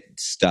whole hit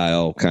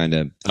style kind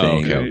of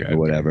thing or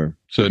whatever.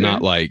 So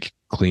not like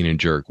clean and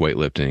jerk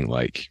weightlifting,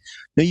 like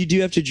no, you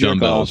do have to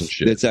jerk off.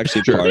 That's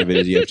actually part of it.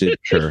 Is you have to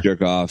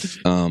jerk off,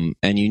 and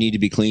you need to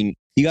be clean.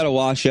 You got to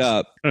wash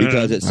up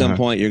because at some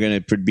point you're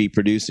going to be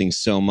producing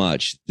so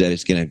much that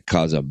it's going to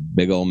cause a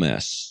big old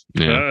mess.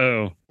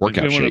 Yeah.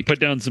 Workout we want to shake. put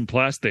down some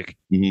plastic.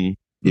 Mm-hmm.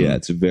 Yeah,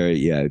 it's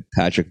a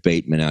Patrick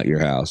Bateman out your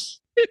house.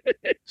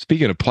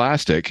 Speaking of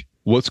plastic,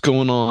 what's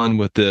going on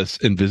with this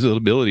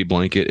invisibility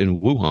blanket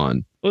in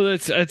Wuhan? Well,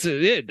 that's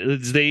it.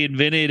 They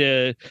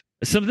invented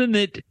something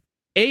that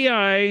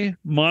AI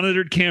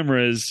monitored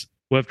cameras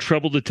will have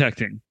trouble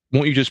detecting.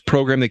 Won't you just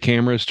program the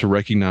cameras to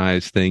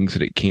recognize things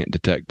that it can't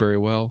detect very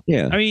well?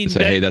 Yeah. I mean,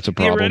 say, hey, that's a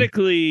problem.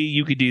 Theoretically,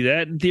 you could do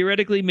that. And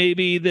theoretically,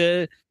 maybe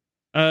the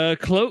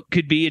cloak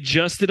could be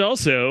adjusted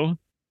also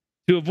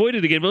to avoid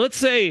it again. But let's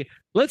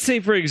say,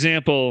 for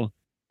example,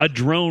 a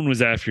drone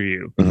was after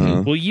you.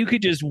 Uh-huh. Well, you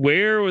could just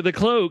wear the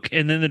cloak,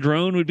 and then the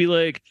drone would be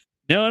like,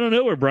 no, I don't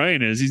know where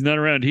Brian is. He's not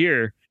around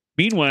here.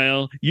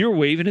 Meanwhile, you're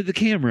waving at the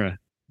camera.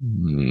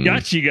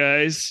 Got you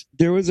guys.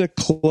 There was a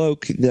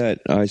cloak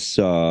that I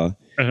saw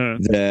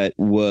that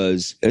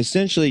was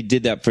essentially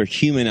did that for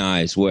human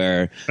eyes,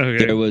 where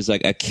there was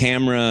like a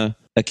camera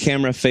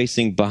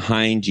facing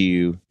behind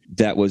you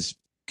that was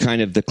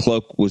kind of, the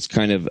cloak was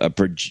kind of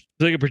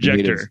like a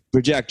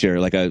projector,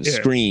 like a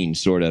screen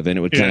sort of, and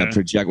it would kind of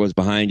project what's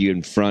behind you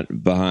and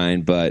front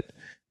behind, but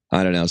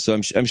I don't know. So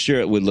I'm sure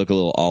it would look a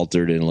little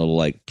altered and a little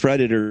like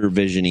Predator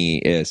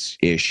vision-y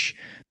ish.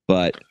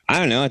 But I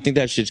don't know. I think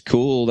that shit's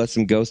cool. That's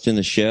some Ghost in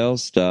the Shell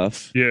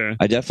stuff. Yeah.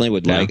 I definitely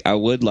would I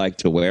would like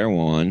to wear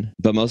one,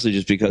 but mostly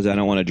just because I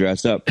don't want to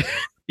dress up.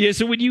 Yeah.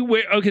 So would you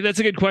wear, okay, that's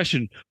a good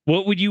question.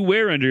 What would you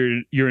wear under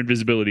your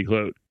invisibility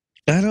cloak?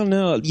 I don't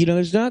know.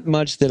 There's not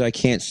much that I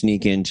can't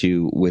sneak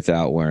into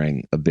without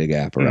wearing a big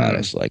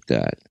apparatus like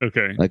that.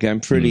 Okay. Like I'm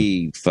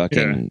pretty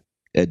fucking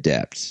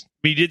adept.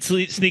 We did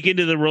sneak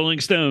into the Rolling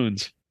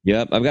Stones.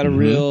 Yep. I've got a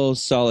real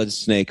Solid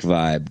Snake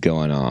vibe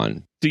going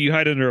on. So you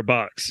hide under a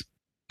box.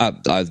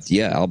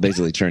 I'll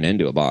basically turn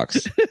into a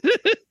box.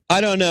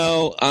 I don't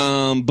know,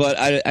 but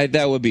I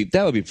that would be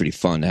pretty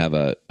fun to have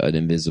an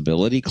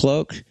invisibility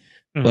cloak.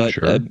 But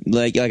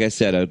like I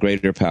said, a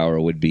greater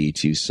power would be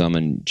to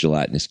summon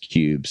gelatinous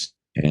cubes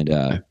and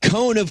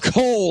cone of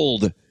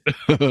cold.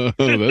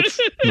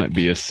 That might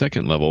be a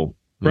second level.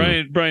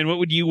 Brian, what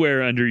would you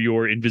wear under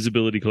your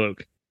invisibility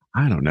cloak?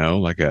 I don't know,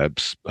 like a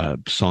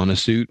sauna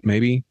suit,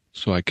 maybe.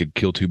 So I could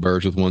kill two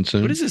birds with one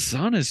stone. What is a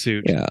sauna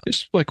suit? Yeah,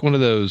 it's like one of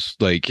those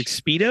like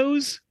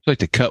Speedos, like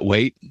to cut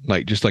weight,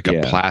 like just like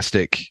a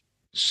plastic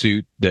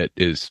suit that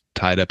is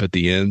tied up at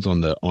the ends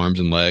on the arms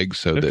and legs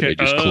so that it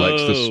just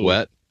collects the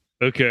sweat.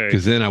 Okay.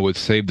 Because then I would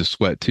save the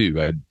sweat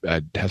too.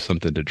 I'd have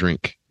something to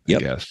drink, I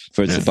guess.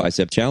 For the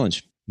bicep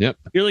challenge. Yep.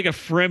 You're like a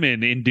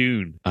Fremen in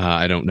Dune.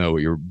 I don't know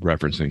what you're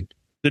referencing.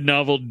 The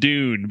novel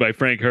Dune by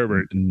Frank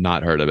Herbert.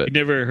 Not heard of it. You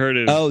never heard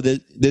of? Oh, the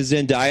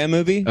Zendaya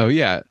movie? Oh,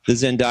 yeah. The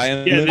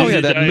Zendaya Yeah, movie? Oh, yeah,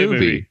 the that Zendaya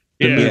movie.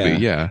 The Yeah.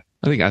 movie, yeah.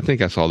 I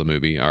think I saw the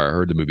movie, or I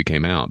heard the movie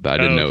came out, but I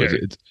didn't know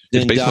it's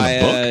based on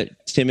a book.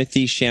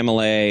 Timothy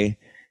Chalamet.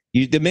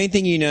 The main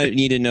thing you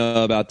need to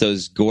know about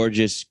those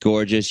gorgeous,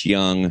 gorgeous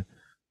young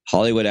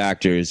Hollywood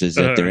actors is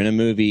that they're in a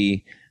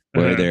movie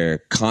where they're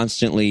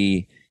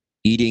constantly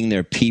eating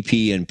their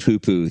pee-pee and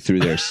poo-poo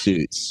through their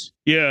suits.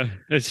 Yeah,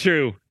 that's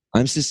true.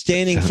 I'm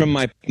sustaining from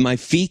my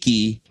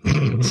feces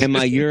and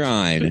my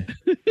urine.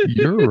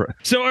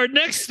 So our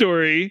next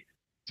story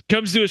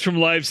comes to us from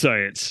Live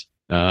Science.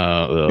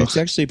 It's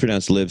actually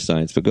pronounced Live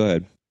Science, but go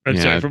ahead. I'm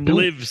sorry, from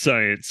Live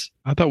Science.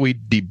 I thought we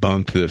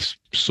debunked this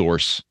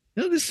source.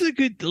 No, this is a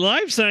good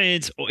Live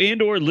Science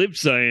and or Live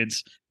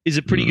Science is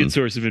a pretty good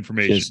source of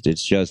information.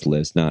 It's just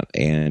Live, not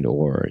and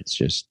or. It's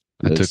just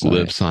I took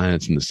Live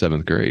Science in the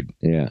 7th grade.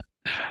 Yeah.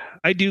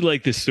 I do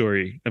like this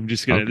story. I'm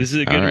just gonna. Okay. This is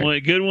a good one.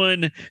 Good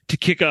one to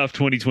kick off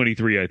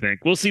 2023. I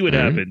think we'll see what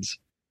happens.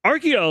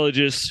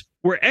 Archaeologists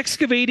were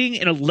excavating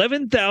an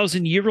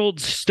 11,000-year-old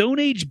Stone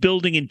Age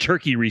building in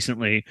Turkey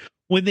recently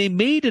when they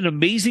made an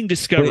amazing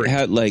discovery. Wait,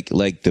 how, like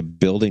the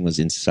building was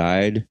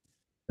inside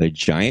a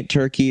giant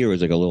turkey, or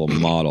was it like a little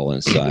model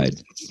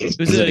inside? Was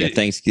it like a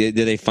Thanksgiving?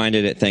 Did they find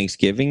it at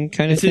Thanksgiving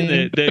kind of thing?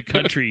 It's in the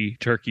country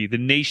Turkey, the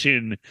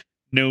nation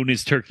known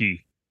as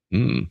Turkey.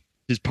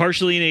 It's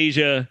partially in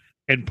Asia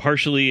and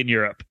partially in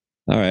Europe.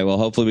 All right. Well,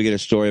 hopefully we get a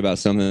story about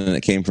something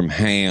that came from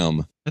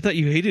ham. I thought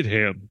you hated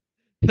ham.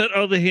 I thought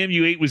all the ham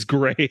you ate was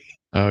gray.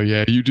 Oh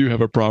yeah, you do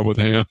have a problem with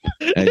ham.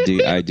 I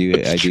do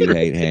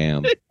hate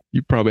ham.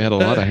 You probably had a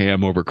lot of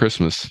ham over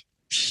Christmas.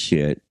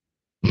 Shit.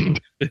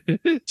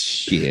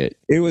 Shit.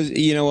 It was.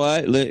 You know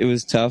what? It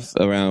was tough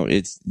around.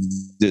 You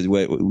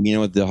know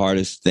what the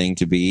hardest thing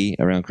to be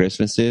around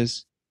Christmas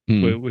is?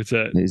 What's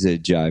that? Is a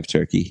jive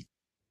turkey.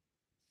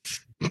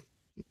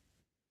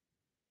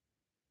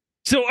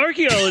 So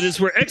archaeologists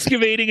were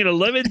excavating an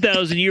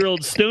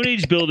 11,000-year-old Stone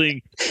Age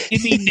building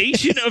in the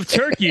nation of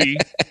Turkey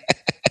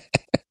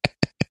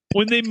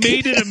when they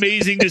made an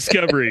amazing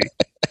discovery.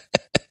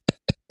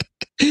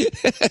 I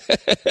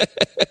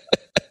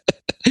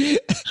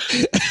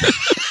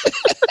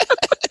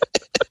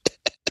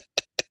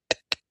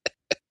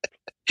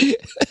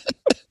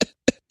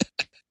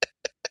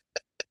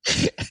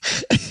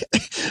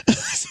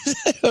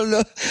don't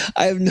know.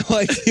 I have no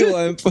idea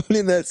why I'm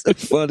finding that so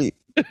funny.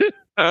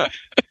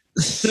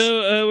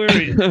 So, where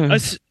are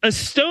we? A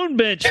stone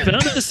bench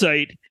found at the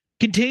site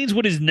contains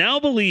what is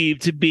now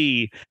believed to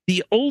be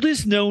the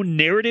oldest known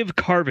narrative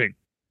carving.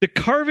 The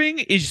carving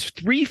is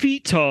 3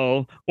 feet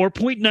tall, or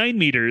 0.9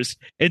 meters,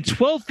 and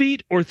 12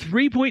 feet, or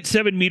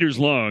 3.7 meters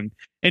long,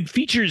 and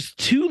features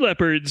 2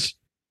 leopards,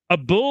 a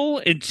bull,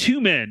 and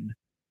 2 men.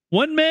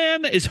 One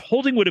man is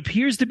holding what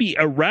appears to be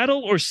a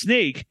rattle or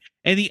snake,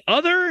 and the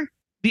other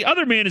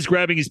man is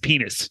grabbing his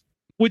penis.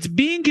 What's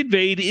being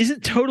conveyed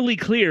isn't totally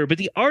clear, but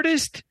the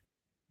artist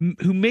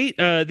who made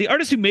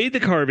the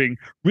carving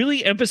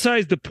really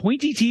emphasized the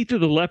pointy teeth of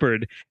the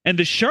leopard and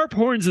the sharp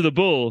horns of the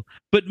bull,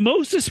 but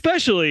most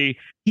especially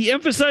he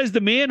emphasized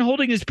the man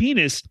holding his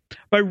penis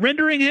by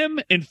rendering him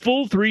in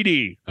full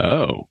 3D.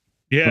 Oh,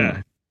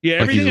 yeah.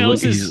 Everything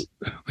else is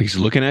he's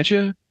looking at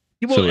you.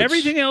 Well, so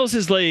everything else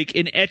is like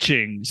an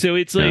etching, so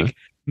it's like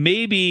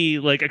maybe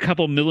like a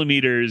couple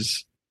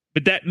millimeters,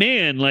 but that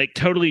man like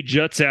totally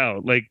juts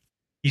out. Like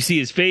you see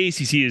his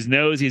face, you see his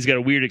nose, he's got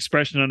a weird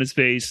expression on his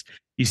face.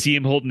 You see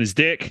him holding his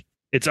dick.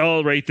 It's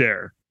all right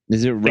there.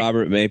 Is it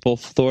Robert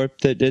Mapplethorpe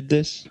that did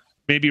this?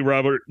 Maybe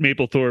Robert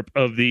Mapplethorpe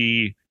of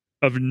the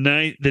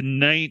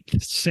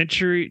 9th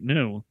century.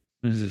 No,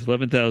 this is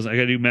 11,000. I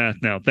got to do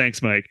math now.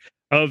 Thanks, Mike.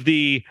 Of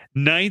the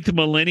 9th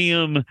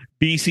millennium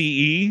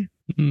BCE.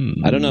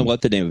 I don't know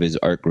what the name of his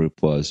art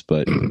group was,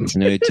 but I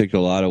know he took a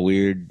lot of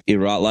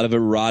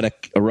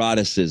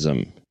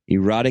eroticism.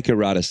 Erotic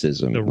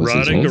eroticism.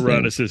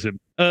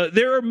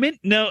 There are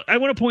now. I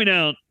want to point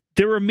out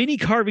there are many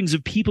carvings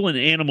of people and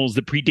animals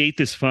that predate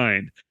this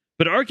find,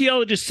 but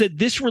archaeologists said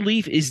this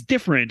relief is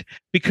different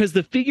because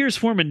the figures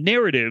form a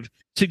narrative,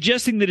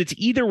 suggesting that it's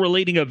either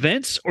relating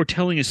events or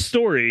telling a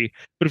story.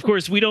 But of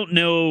course, we don't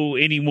know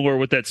anymore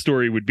what that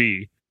story would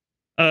be.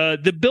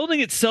 The building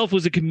itself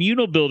was a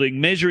communal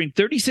building measuring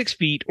 36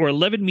 feet or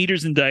 11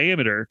 meters in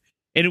diameter,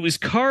 and it was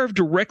carved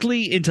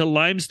directly into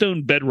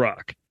limestone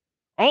bedrock.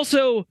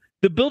 Also,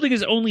 the building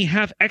is only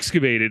half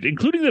excavated,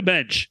 including the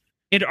bench,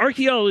 and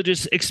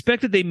archaeologists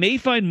expect that they may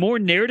find more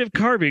narrative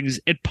carvings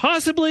and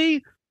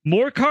possibly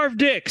more carved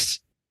dicks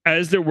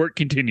as their work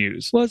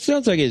continues. Well, it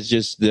sounds like it's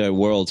just the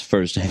world's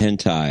first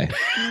hentai.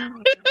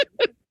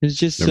 It's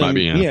just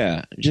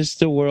just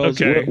the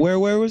world's. Okay. Where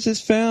was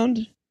this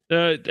found?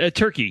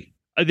 Turkey,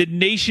 the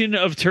nation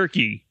of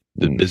Turkey,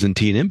 the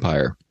Byzantine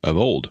Empire of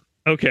old.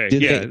 Okay,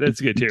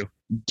 that's good too.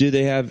 Do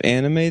they have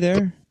anime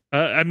there?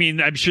 I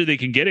mean, I'm sure they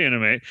can get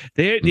anime.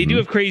 They do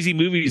have crazy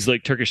movies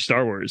like Turkish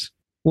Star Wars.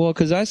 Well,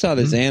 because I saw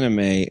this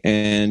anime,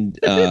 and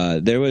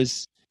there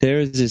was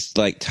this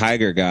like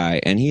tiger guy,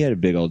 and he had a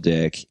big old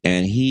dick,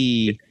 and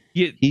he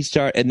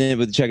started, and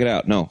then check it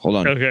out. No, hold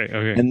on. Okay.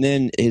 And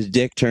then his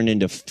dick turned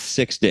into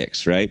 6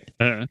 dicks, right?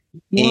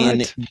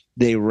 And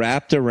they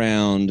wrapped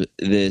around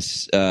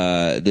this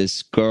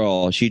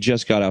girl. She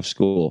just got off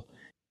school,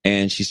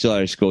 and she still had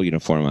her school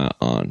uniform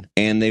on.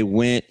 And they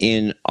went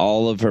in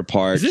all of her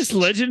parts. Is this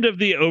Legend of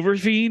the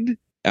Overfiend?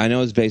 I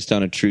know it's based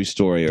on a true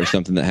story or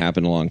something that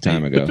happened a long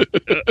time ago.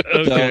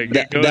 Okay,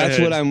 so that's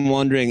what I'm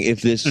wondering,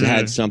 if this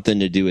had something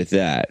to do with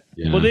that.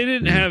 Yeah. Well, they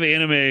didn't have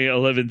anime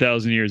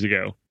 11,000 years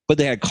ago. But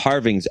they had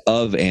carvings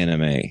of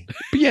anime.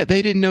 But yeah,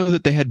 they didn't know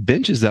that they had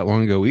benches that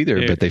long ago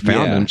either, but they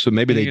found them, so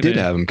maybe they did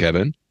have them,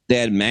 Kevin. They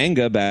had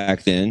manga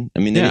back then. I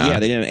mean, they didn't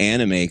have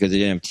anime because they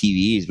didn't have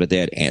TVs, but they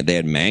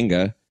had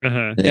manga. They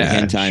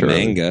had hentai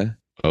manga.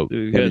 Oh,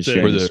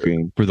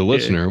 for the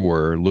listener,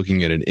 we're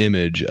looking at an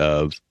image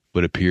of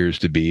what appears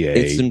to be a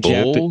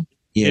bull.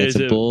 It's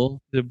a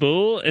bull. The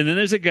bull, and then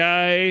there's a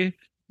guy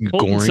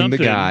goring the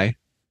guy.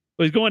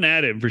 Well, he's going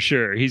at him for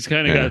sure. He's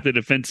kind of got the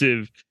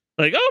defensive,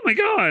 like, oh my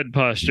god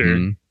posture.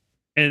 And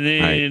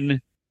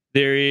then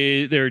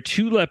there are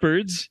 2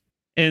 leopards,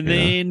 and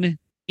then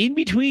in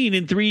between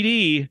in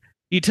 3D,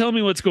 you tell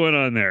me what's going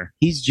on there.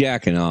 He's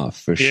jacking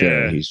off for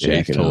sure. He's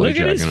jacking off. Look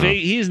at his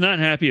face. He is not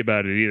happy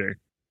about it either.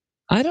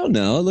 I don't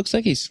know. It looks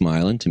like he's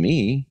smiling to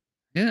me.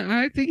 Yeah,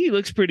 I think he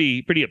looks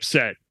pretty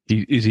upset.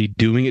 Is he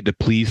doing it to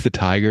please the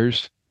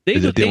tigers?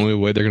 Is it the only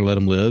way they're going to let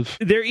him live?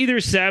 They're either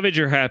savage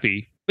or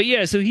happy. But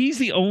yeah, so he's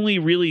the only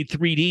really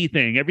 3D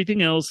thing.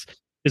 Everything else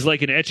is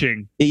like an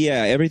etching.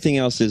 Yeah, everything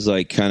else is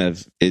like kind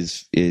of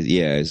is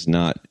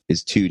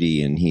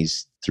 2D, and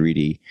he's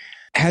 3D.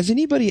 Has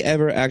anybody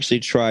ever actually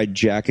tried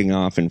jacking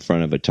off in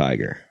front of a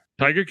tiger?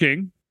 Tiger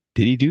King.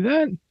 Did he do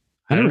that?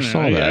 I never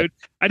saw that.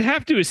 I'd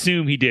have to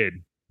assume he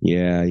did.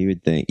 Yeah, you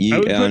would think. I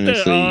would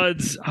put the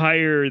odds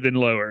higher than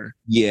lower.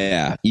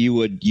 Yeah, you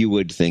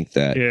would think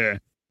that. Yeah.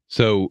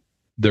 So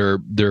they're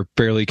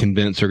fairly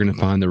convinced they're going to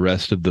find the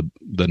rest of the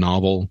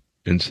novel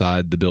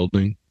inside the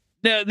building.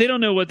 No, they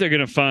don't know what they're going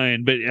to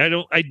find, but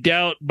I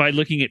doubt by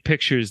looking at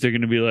pictures they're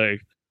going to be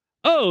like,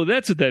 oh,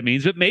 that's what that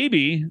means. But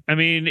maybe. I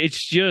mean,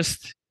 it's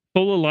just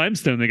full of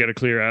limestone they got to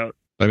clear out.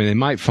 I mean, they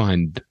might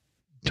find,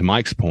 to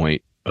Mike's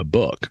point, a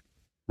book,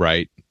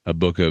 right? A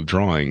book of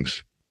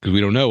drawings. Because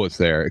we don't know what's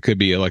there. It could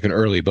be like an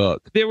early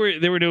book. There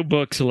were no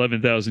books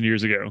 11,000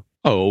 years ago.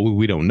 Oh,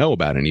 we don't know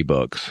about any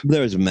books.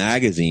 There was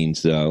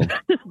magazines, though.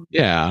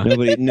 Yeah.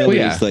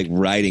 Nobody's like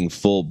writing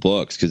full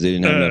books because they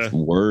didn't have enough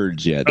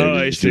words yet.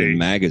 They're just doing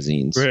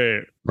magazines.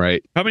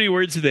 Right. How many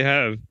words do they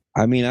have?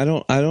 I mean, I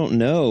don't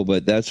know,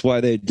 but that's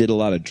why they did a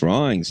lot of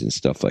drawings and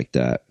stuff like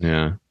that.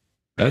 Yeah.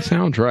 That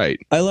sounds right.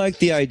 I like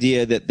the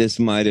idea that this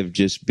might have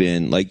just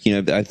been like,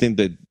 I think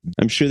that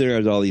I'm sure there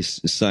are all these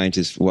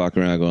scientists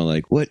walking around going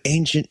like, what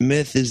ancient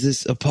myth is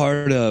this a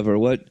part of? Or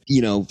what,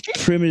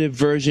 primitive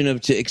version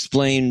of to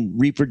explain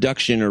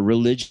reproduction or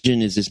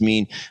religion is this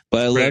mean?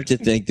 But I love to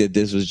think that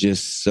this was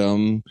just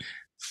some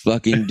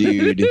fucking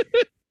dude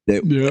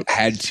that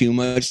had too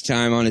much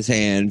time on his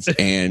hands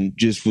and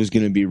just was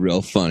going to be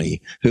real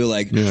funny. Who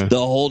the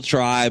whole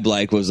tribe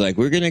was like,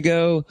 we're going to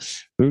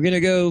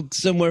go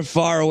somewhere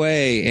far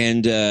away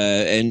and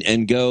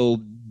go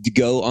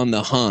on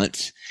the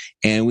hunt.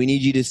 And we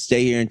need you to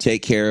stay here and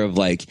take care of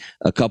like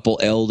a couple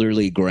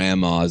elderly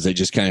grandmas that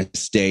just kind of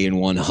stay in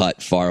one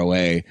hut far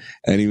away.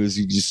 And he was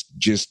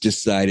just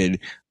decided,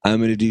 I'm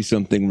going to do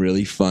something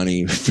really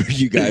funny for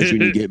you guys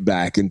when you get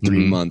back in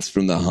 3 months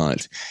from the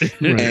hunt.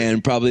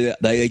 And probably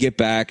they get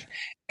back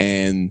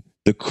and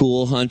the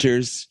cool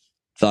hunters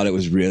thought it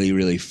was really,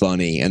 really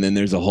funny. And then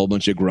there's a whole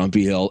bunch of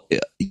grumpy, elders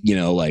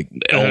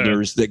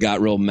that got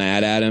real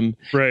mad at him.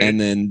 Right.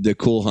 And then the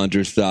cool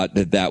hunters thought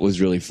that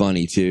was really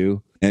funny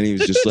too. And he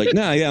was just like, I'm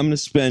going to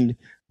spend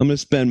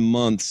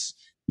months,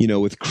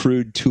 with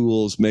crude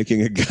tools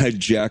making a guy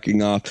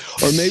jacking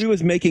off, or maybe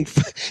was making.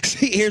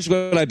 See, here's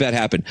what I bet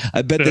happened.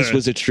 I bet this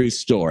was a true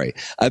story.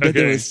 I bet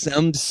there was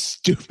some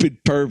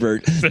stupid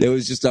pervert that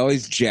was just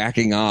always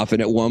jacking off, and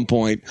at one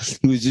point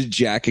he was just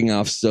jacking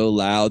off so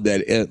loud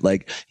that it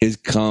his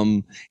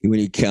cum when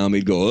he'd come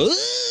he'd go,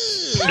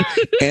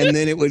 and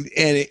then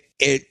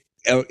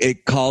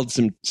it called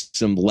some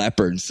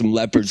leopards. Some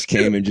leopards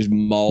came and just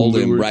mauled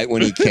him right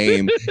when he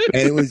came.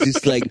 And it was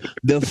just like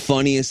the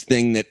funniest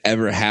thing that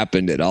ever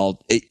happened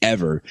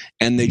ever.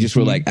 And they just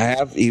were like,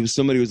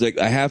 somebody was like,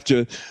 I have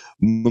to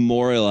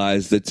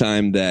memorialize the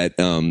time that,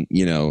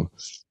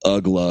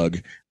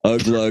 Uglug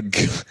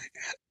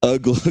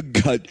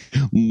got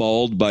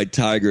mauled by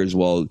tigers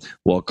while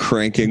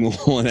cranking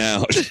one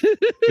out.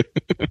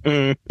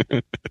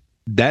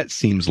 That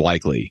seems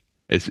likely.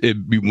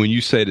 When you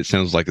say it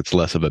sounds like it's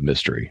less of a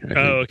mystery.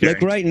 Oh, okay.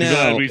 Like right now,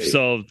 glad we've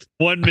solved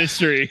one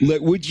mystery.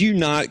 Look, would you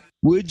not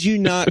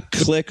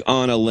click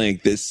on a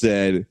link that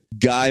said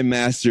guy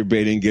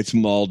masturbating gets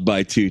mauled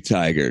by 2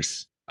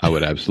 tigers? I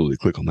would absolutely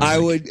click on that. I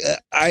would.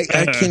 I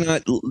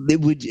cannot.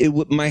 It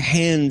would. My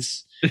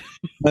hands,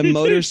 my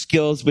motor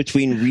skills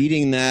between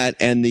reading that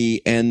and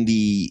the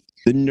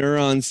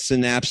neurons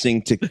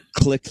synapsing to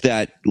click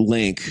that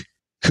link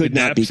could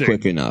not be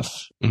quick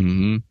enough.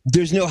 Mm-hmm.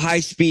 There's no high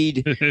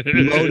speed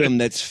modem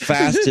that's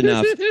fast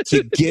enough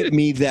to get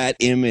me that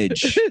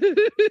image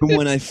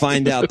when I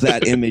find out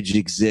that image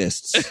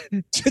exists.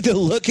 The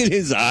look in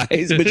his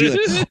eyes, but you're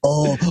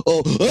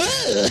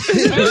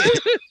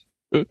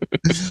like,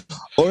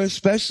 or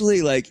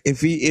especially like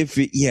if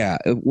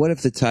what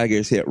if the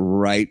tigers hit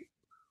right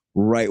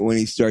when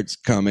he starts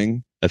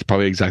coming? That's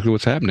probably exactly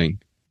what's happening.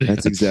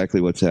 That's exactly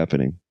what's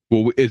happening.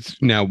 Well,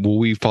 will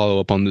we follow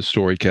up on this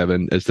story,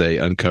 Kevin, as they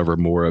uncover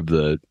more of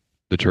the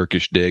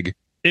Turkish dig?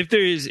 If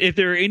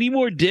there are any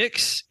more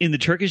dicks in the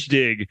Turkish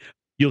dig,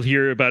 you'll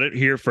hear about it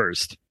here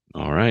first.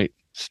 All right.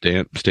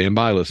 Stand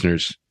by,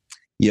 listeners.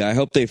 Yeah, I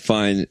hope they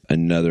find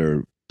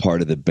another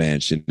part of the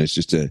bench and it's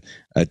just a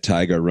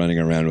tiger running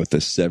around with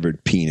a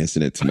severed penis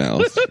in its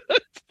mouth.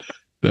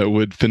 That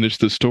would finish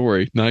the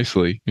story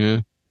nicely.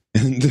 Yeah.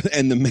 And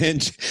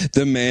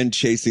the man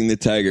chasing the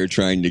tiger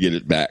trying to get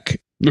it back.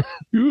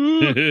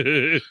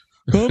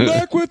 Come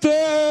back with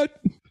that.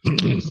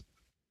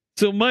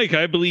 So, Mike,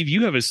 I believe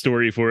you have a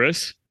story for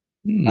us.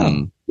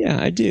 Yeah,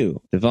 I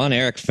do. The Von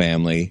Erich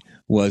family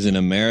was an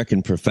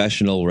American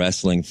professional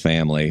wrestling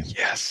family.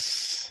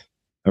 Yes.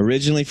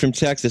 Originally from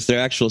Texas, their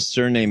actual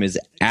surname is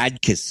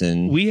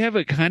Adkisson. We have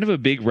a kind of a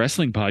big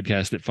wrestling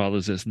podcast that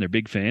follows us, and they're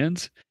big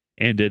fans,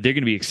 and they're going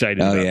to be excited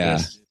about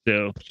this.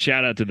 So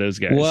shout out to those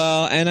guys.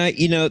 Well, and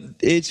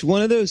it's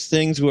one of those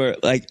things where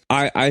like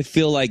I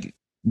feel like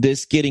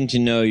this getting to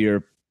know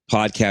your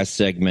podcast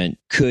segment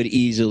could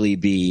easily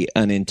be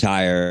an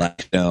entire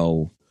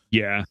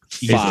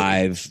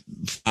five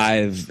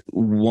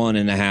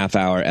 1.5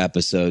 hour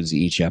episoves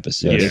each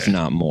episode, if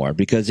not more,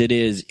 because it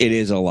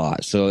is a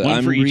lot. So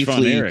I'm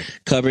briefly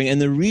covering,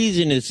 and the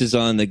reason this is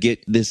on the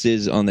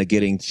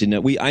getting to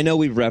know. I know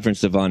we've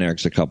referenced the Von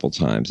Erichs a couple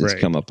times. It's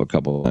come up a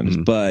couple times,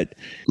 but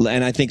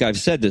and I think I've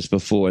said this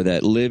before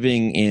that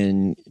living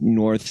in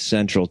North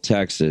Central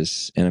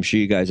Texas, and I'm sure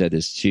you guys had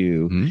this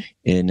too,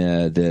 in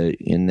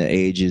the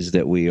ages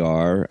that we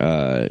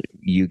are,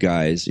 you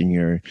guys in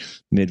your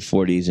mid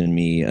 40s and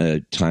me, a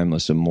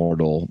timeless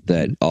immortal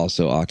that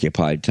also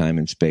occupied time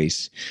and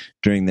space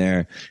during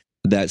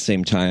that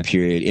same time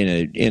period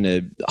in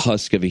a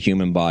husk of a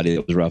human body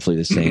that was roughly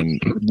the same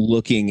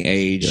looking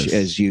age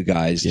as you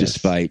guys,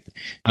 despite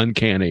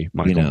uncanny,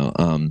 Michael.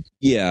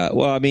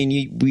 Well, I mean,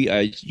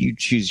 you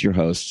choose your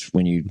hosts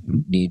when you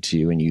need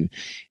to, and you.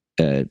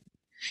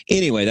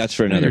 Anyway, that's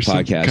for another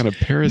podcast. Kind of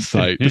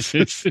parasite.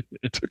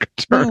 It took a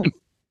turn. Well,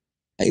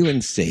 I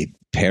wouldn't say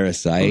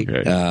parasite.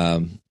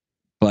 Okay.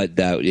 But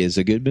that is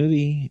a good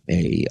movie,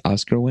 a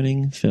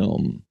Oscar-winning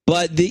film.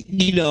 But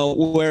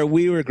where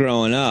we were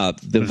growing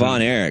up, the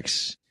Von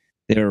Erichs,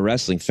 they were a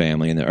wrestling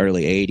family in the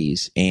early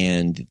 '80s,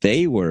 and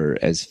they were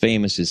as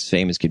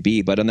famous could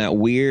be. But on that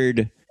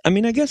weird, I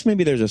mean, I guess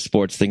maybe there's a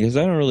sports thing because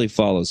I don't really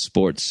follow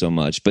sports so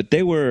much. But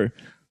they were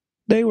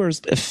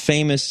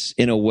famous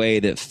in a way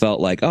that felt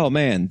like, oh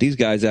man, these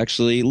guys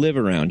actually live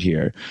around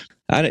here.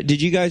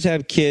 Did you guys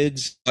have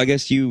kids? I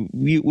guess you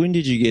when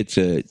did you get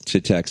to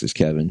Texas,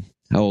 Kevin?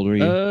 How old were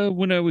you?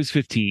 When I was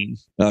 15.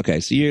 Okay,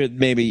 so you're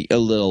maybe a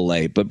little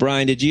late. But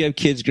Brian, did you have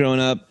kids growing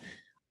up?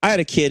 I had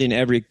a kid in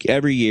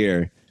every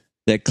year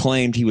that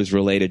claimed he was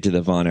related to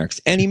the Von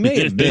Erichs, and he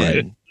may have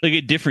been. Like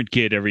a different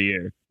kid every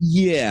year.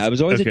 Yeah, it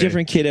was always a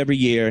different kid every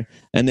year,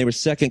 and they were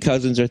second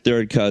cousins or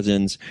third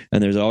cousins,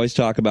 and there's always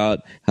talk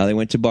about how they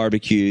went to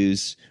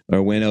barbecues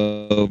or went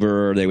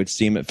over, or they would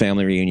see him at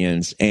family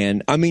reunions.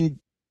 And I mean,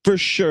 for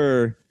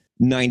sure,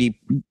 90%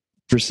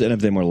 of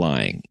them were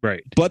lying.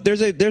 Right. But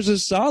there's a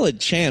solid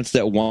chance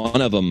that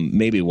one of them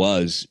maybe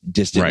was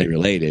distantly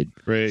related.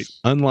 Right.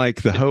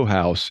 Unlike the Ho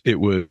House, it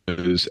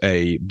was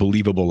a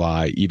believable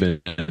lie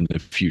even in the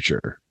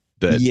future.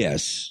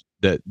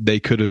 That they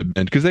could have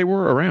been, because they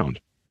were around.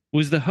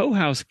 Was the Ho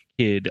House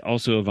kid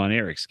also a Von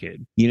Erichs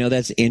kid?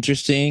 That's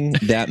interesting.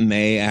 That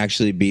may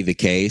actually be the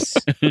case.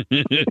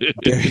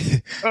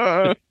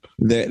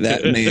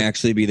 That may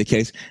actually be the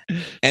case.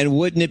 And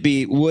wouldn't it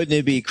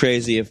be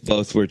crazy if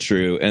both were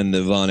true and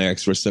the Von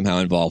Erichs were somehow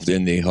involved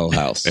in the Ho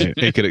House?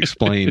 It could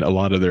explain a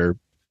lot of their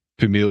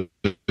familial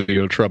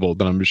trouble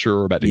that I'm sure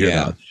we're about to hear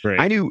about.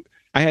 Right.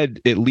 I had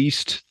at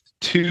least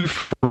 2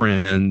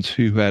 friends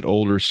who had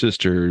older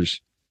sisters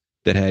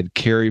that had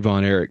Carrie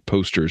Von Erich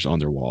posters on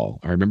their wall.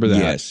 I remember that.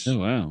 Yes. Oh,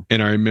 wow.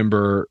 And I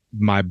remember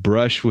my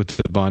brush with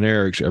the Von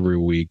Erichs every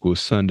week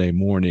was Sunday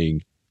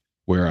morning,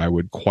 where I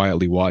would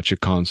quietly watch a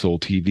console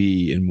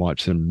TV and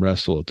watch them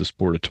wrestle at the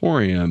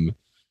Sportatorium.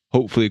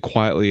 Hopefully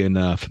quietly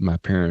enough, my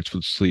parents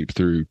would sleep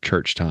through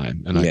church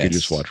time, and I could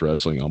just watch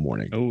wrestling all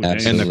morning. Oh,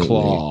 and the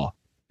Claw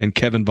and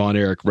Kevin Von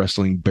Erich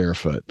wrestling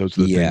barefoot. Those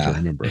are the things I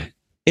remember.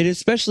 It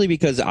especially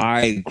because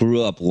I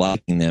grew up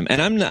liking them,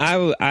 and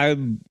I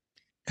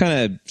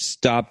kind of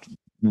stopped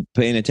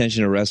paying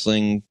attention to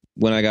wrestling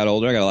when I got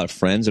older. I got a lot of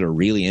friends that are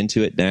really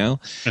into it now.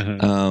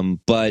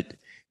 But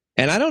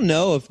And I don't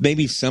know if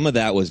maybe some of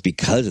that was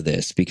because of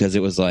this, because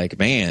it was like,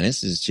 man,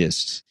 this is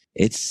just,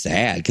 it's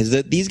sad because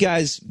these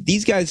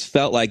guys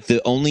felt like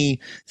the only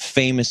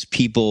famous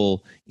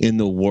people in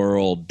the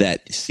world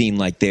that seemed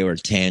like they were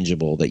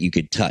tangible, that you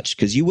could touch.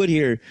 Because you would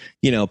hear,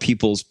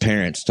 people's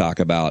parents talk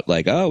about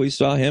like, oh, we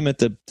saw him at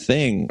the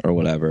thing or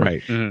whatever.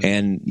 Right. Mm-hmm.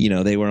 And,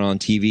 they were on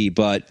TV.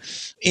 But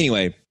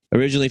anyway,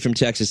 originally from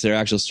Texas, their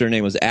actual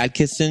surname was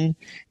Atkinson,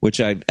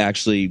 which I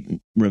actually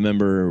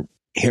remember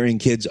hearing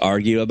kids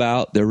argue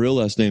about. Their real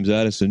last name's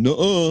Addison.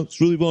 No, it's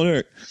really Von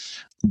Erich.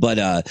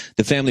 But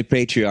the family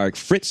patriarch,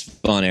 Fritz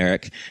Von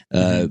Erich,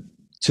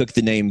 took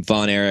the name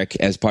Von Erich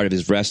as part of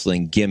his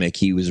wrestling gimmick.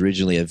 He was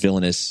originally a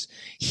villainous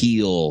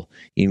heel.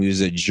 He was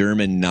a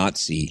German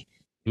Nazi.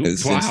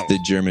 Since the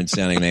German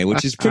sounding name,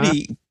 which is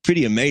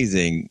pretty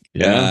amazing.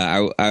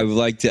 Yeah.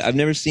 I've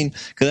never seen,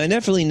 because I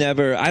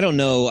I don't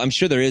know. I'm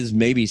sure there is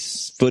maybe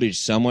footage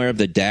somewhere of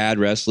the dad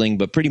wrestling,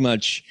 but pretty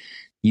much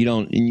you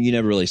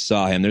never really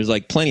saw him. There's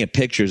like plenty of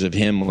pictures of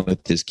him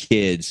with his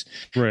kids,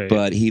 right?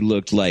 But he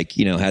looked like,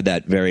 had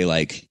that very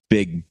like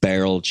big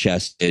barrel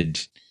chested,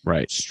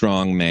 right,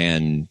 strong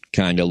man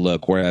kind of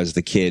look. Whereas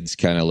the kids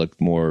kind of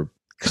looked more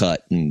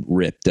cut and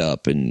ripped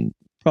up and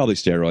probably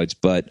steroids.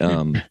 But,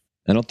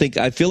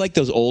 I feel like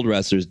those old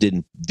wrestlers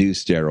didn't do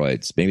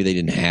steroids. Maybe they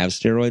didn't have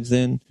steroids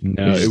then.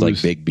 No, it was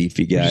like big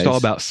beefy guys. It was all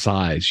about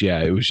size. Yeah.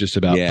 It was just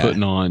about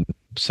putting on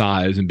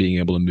size and being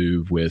able to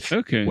move with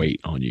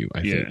weight on you,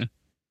 I think.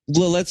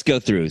 Well, let's go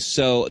through.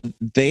 So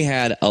they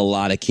had a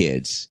lot of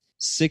kids.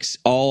 6,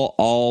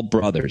 all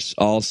brothers,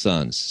 all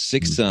sons,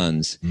 6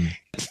 sons.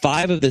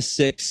 5 of the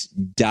 6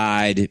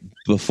 died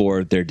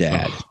before their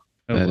dad.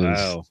 That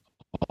is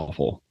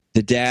awful.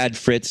 The dad,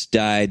 Fritz,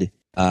 died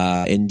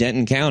in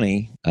Denton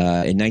County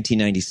in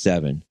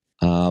 1997.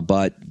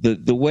 But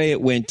the way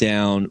it went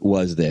down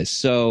was this.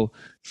 So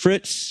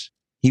Fritz,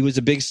 he was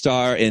a big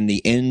star in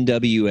the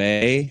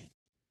NWA.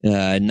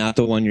 Not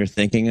the one you're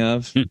thinking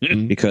of,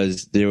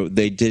 because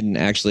they didn't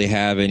actually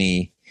have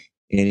any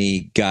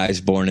guys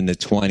born in the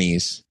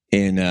 20s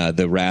in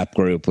the rap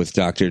group with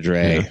Dr.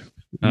 Dre.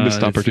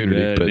 Missed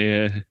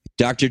opportunity, but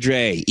Dr.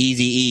 Dre,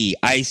 Eazy-E,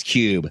 Ice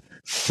Cube,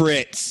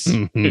 Fritz.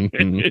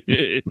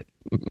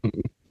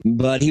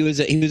 But he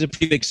was a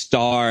pretty big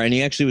star, and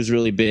he actually was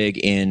really big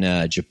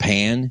in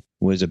Japan.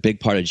 Was a big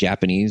part of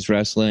Japanese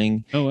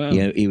wrestling. Oh, wow.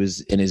 He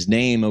was, and his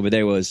name over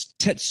there was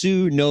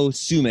Tetsu no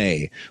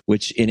Sume,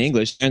 which in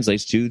English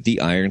translates to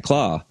the Iron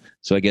Claw.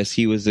 So I guess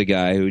he was the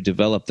guy who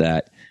developed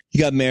that. He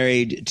got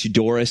married to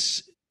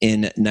Doris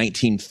in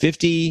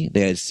 1950.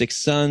 They had 6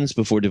 sons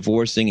before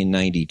divorcing in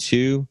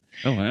 92.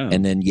 Oh, wow.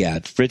 And then,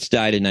 Fritz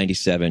died in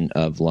 97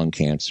 of lung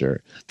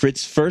cancer.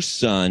 Fritz's first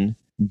son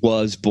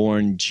was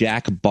born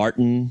Jack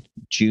Barton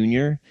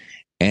Jr.,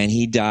 and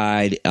he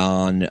died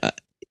on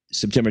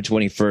September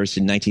 21st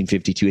in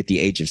 1952 at the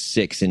age of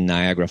 6 in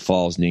Niagara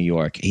Falls, New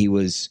York. He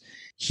was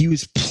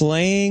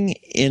playing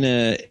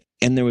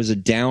and there was a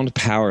downed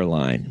power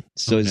line.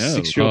 So his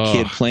 6-year-old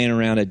kid playing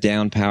around a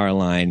downed power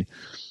line.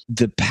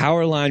 The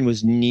power line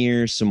was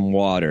near some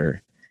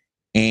water,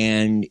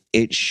 and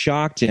it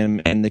shocked him,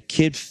 and the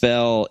kid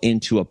fell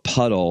into a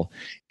puddle,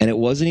 and it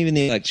wasn't even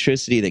the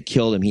electricity that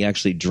killed him. He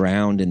actually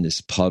drowned in this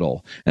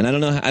puddle. And I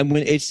don't know,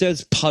 when it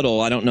says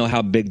puddle, I don't know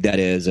how big that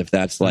is, if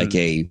that's like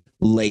a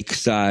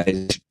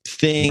lake-sized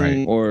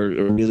thing or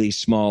a really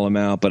small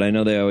amount, but I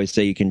know they always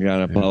say you can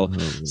drown a puddle.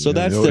 So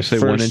that's the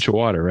first 1 inch of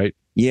water, right?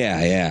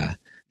 Yeah.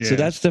 So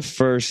that's the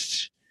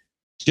first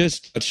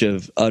just touch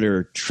of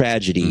utter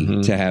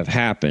tragedy to have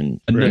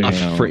happened.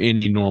 Enough for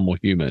any normal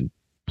human.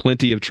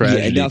 Plenty of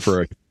tragedy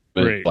for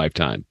a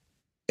lifetime.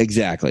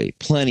 Exactly.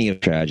 Plenty of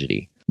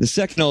tragedy. The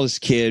second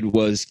oldest kid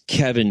was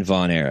Kevin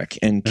Von Erich,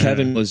 and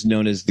Kevin was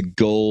known as the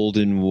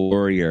Golden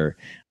Warrior.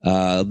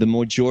 The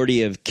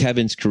majority of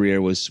Kevin's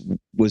career was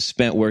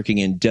spent working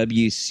in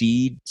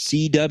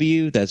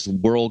WCW, that's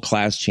World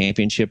Class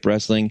Championship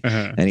Wrestling,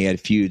 and he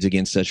had feuds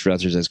against such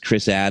wrestlers as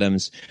Chris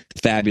Adams,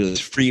 Fabulous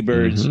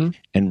Freebirds,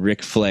 and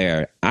Ric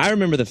Flair. I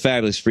remember the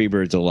Fabulous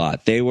Freebirds a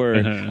lot. They were,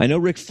 I know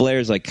Ric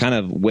Flair's like kind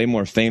of way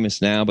more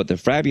famous now, but the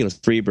Fabulous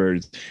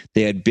Freebirds,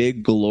 they had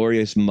big,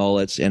 glorious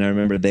mullets, and I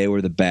remember they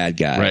were the bad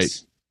guys. Right.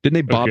 Didn't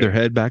they bob their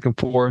head back and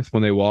forth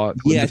when they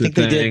walked? Yeah, I think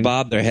they did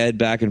bob their head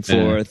back and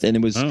forth. And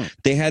it was,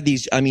 they had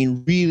these,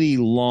 really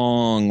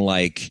long,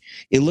 like,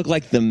 it looked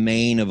like the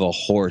mane of a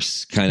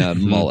horse kind of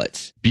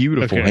mullet.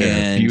 Beautiful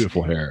hair.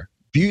 Beautiful hair.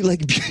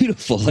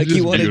 Beautiful. Like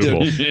you wanted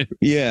to.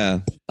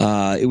 Yeah.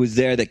 It was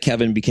there that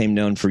Kevin became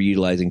known for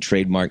utilizing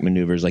trademark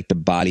maneuvers like the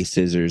body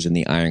scissors and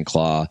the iron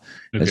claw,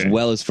 as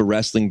well as for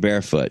wrestling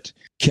barefoot.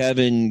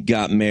 Kevin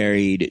got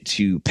married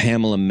to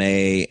Pamela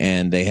May,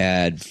 and they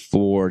had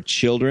 4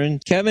 children.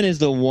 Kevin is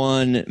the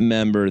one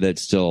member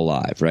that's still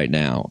alive right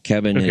now.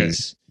 Kevin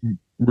is...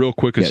 Real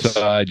quick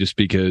aside, just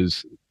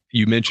because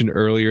you mentioned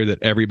earlier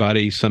that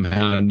everybody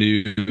somehow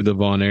knew the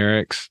Von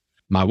Erichs.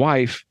 My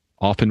wife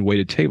often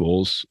waited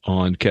tables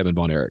on Kevin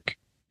Von Erich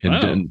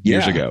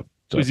years ago.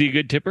 So, was he a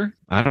good tipper?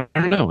 I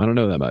don't know. I don't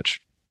know that much.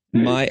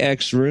 My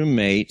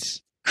ex-roommate,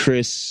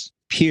 Chris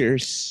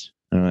Pierce,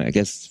 I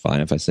guess it's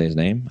fine if I say his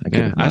name.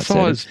 I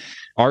saw his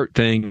art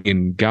thing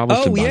in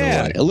Galveston. Oh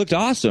yeah, by the it looked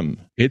awesome.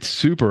 It's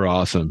super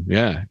awesome.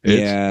 Yeah,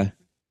 yeah.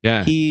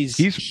 He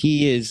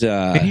is.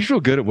 And he's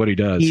real good at what he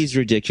does. He's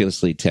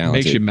ridiculously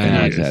talented. Makes you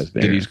mad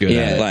that he's good.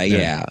 at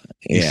it.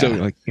 He's so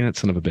like that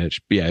son of a bitch.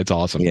 Yeah, it's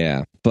awesome.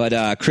 Yeah,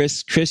 but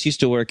Chris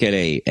used to work at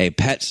a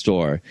pet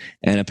store,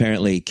 and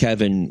apparently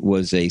Kevin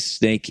was a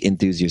snake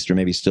enthusiast, or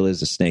maybe still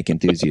is a snake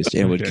enthusiast,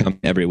 and would come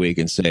every week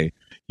and say,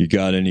 "You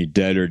got any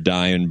dead or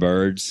dying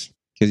birds?"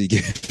 Because you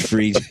get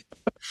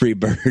free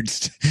birds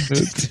to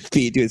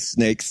feed to his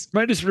snakes.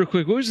 Remind us real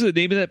quick. What was the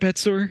name of that pet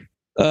store?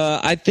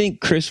 I think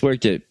Chris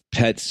worked at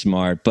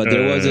PetSmart, but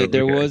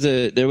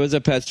there was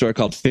a pet store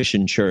called Fish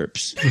and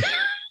Chirps.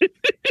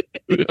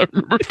 I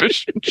remember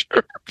Fish and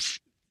Chirps.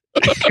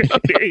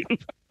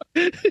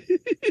 And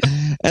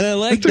I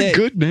like That's a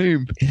good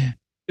name.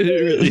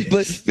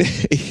 But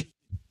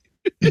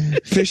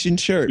Fish and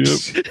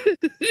Chirps. Yep.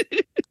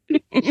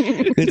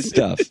 Good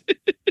stuff.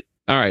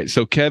 All right,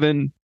 so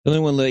Kevin. The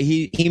only one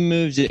he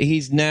moved.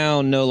 He's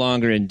now no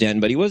longer in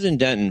Denton, but he was in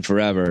Denton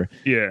forever.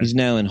 Yeah, he's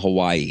now in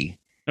Hawaii.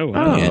 Oh,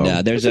 wow.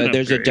 And there's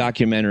a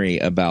documentary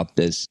about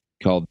this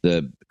called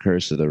The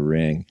Curse of the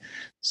Ring.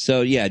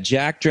 So yeah,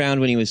 Jack drowned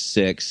when he was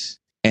 6,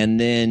 and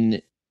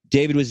then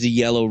David was the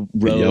Yellow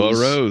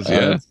Rose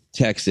of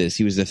Texas.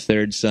 He was the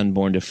third son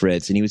born to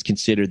Fritz, and he was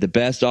considered the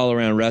best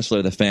all-around wrestler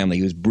of the family.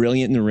 He was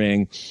brilliant in the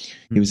ring.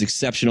 He was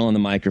exceptional on the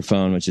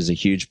microphone, which is a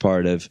huge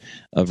part of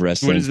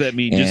wrestling. What does that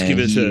mean? Just give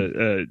us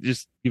a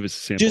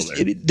sample. Just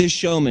the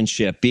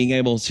showmanship, being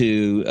able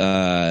to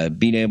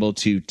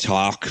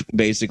talk,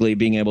 basically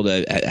being able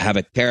to have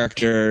a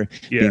character,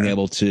 being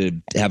able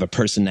to have a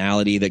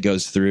personality that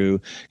goes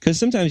through. Because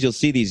sometimes you'll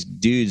see these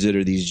dudes that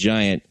are these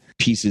giant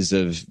pieces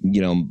of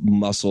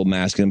muscle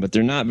masculine, but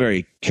they're not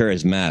very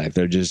charismatic.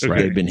 They're just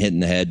they've been hit in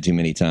the head too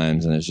many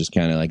times, and it's just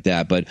kind of like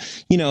that. But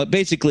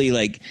basically,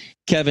 like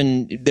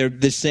Kevin, they're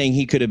saying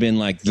he could have been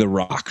like The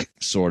Rock,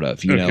 sort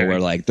of, where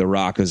like The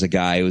Rock was a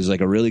guy who was like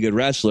a really good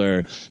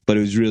wrestler, but it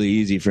was really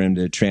easy for him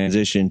to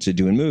transition to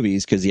doing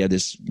movies because he had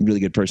this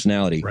really good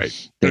personality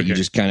that you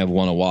just kind of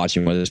want to watch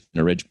him, whether it's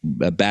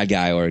a bad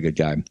guy or a good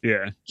guy.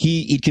 Yeah,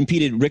 he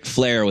competed. Ric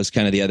Flair was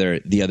kind of the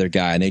other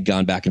guy, and they'd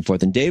gone back and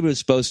forth. And David was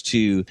supposed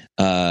to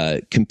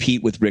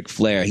compete with Ric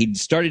Flair. He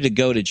started to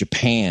go to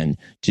Japan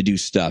to do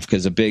stuff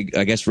because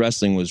I guess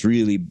wrestling was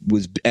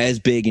as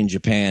big in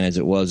Japan as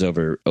it was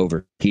over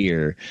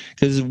here,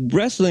 because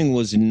wrestling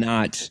was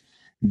not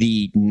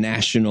the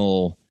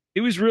national.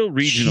 It was real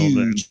regional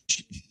then.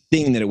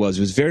 Thing that it was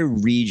very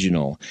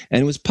regional, and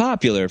it was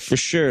popular for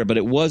sure, but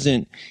it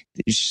wasn't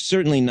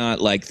certainly not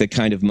like the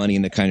kind of money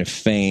and the kind of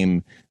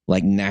fame,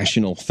 like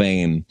national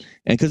fame.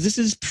 And because this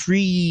is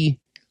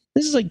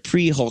like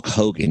pre Hulk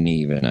Hogan,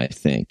 even, I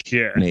think.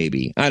 Yeah.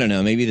 Maybe. I don't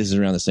know. Maybe this is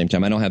around the same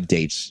time. I don't have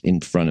dates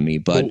in front of me,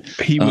 but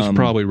he was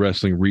probably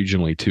wrestling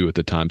regionally too at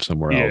the time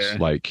somewhere else,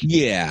 like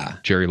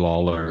Jerry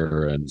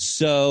Lawler. And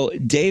so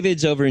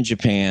David's over in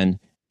Japan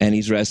and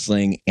he's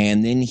wrestling,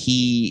 and then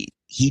he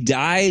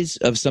dies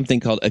of something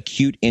called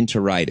acute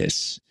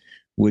enteritis,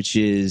 which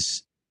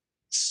is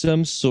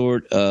some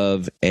sort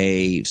of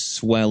a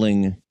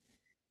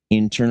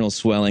internal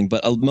swelling,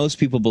 but most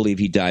people believe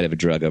he died of a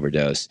drug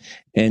overdose.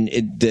 And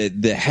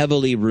the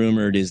heavily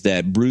rumored is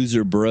that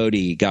Bruiser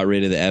Brody got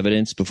rid of the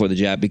evidence before the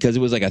jab, because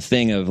it was like a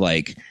thing of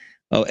like,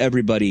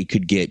 everybody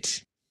could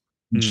get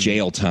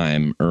jail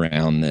time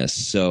around this.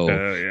 So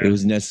it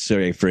was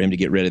necessary for him to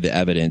get rid of the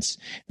evidence.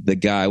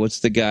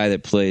 What's the guy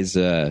that plays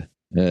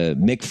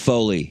Mick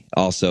Foley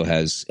also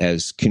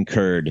has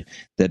concurred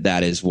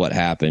that is what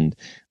happened.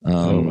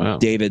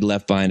 David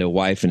left behind a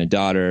wife and a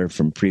daughter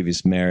from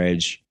previous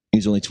marriage. He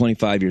was only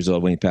 25 years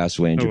old when he passed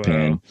away in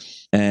Japan. Wow.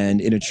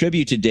 And in a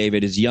tribute to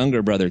David, his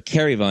younger brother,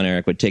 Kerry Von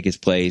Erich, would take his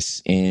place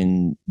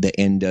in the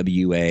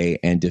NWA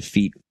and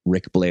defeat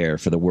Ric Flair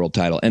for the world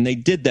title. And they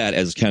did that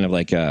as kind of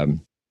like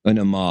an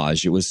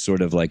homage. It was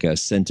sort of like a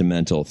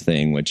sentimental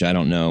thing, which I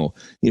don't know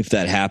if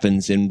that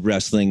happens in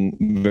wrestling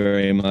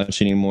very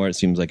much anymore. It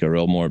seems like a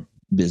real more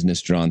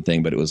business drawn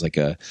thing, but it was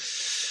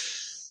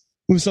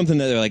something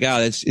that they're like,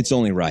 it's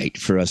only right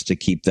for us to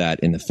keep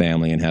that in the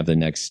family and have the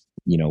next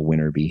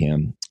winner be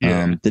him.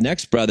 Yeah. The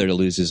next brother to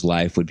lose his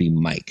life would be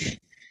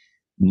Mike.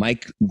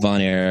 Mike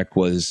Von Erich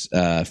was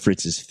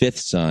Fritz's fifth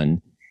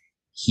son.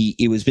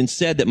 It was been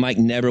said that Mike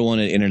never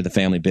wanted to enter the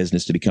family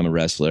business to become a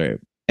wrestler,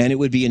 and it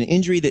would be an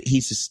injury that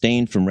he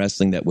sustained from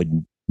wrestling that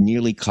would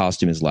nearly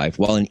cost him his life.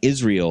 While in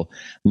Israel,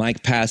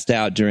 Mike passed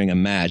out during a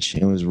match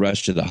and was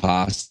rushed to the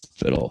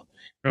hospital.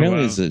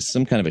 Apparently it was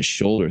some kind of a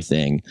shoulder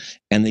thing,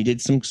 and they did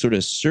some sort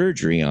of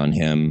surgery on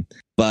him,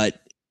 but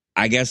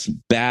I guess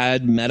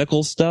bad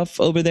medical stuff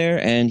over there,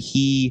 and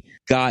he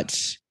got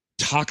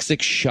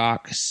toxic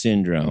shock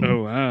syndrome.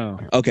 Oh, wow.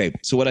 Okay,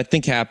 so what I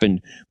think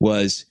happened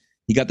was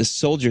he got the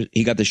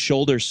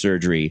shoulder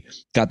surgery,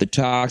 got the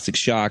toxic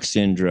shock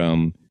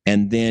syndrome,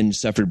 and then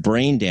suffered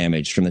brain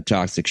damage from the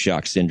toxic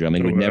shock syndrome,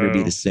 and would never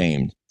be the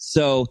same.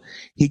 So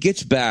he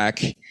gets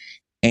back,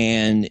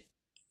 and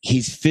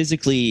he's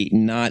physically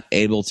not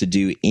able to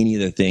do any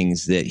of the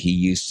things that he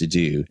used to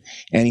do.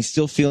 And he's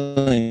still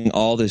feeling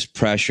all this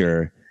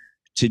pressure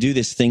to do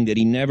this thing that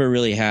he never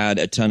really had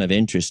a ton of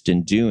interest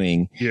in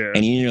doing. Yeah.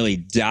 And he nearly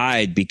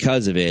died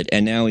because of it.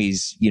 And now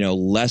he's,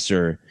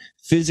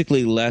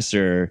 physically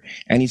lesser.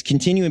 And he's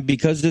continuing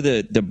because of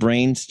the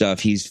brain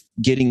stuff. He's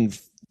getting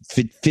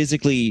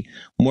physically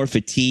more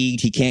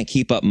fatigued. He can't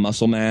keep up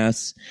muscle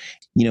mass.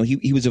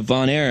 He was a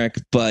Von Erich,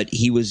 but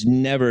he was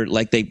never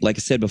like I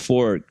said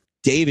before,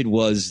 David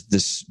was the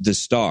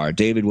star.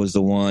 David was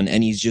the one.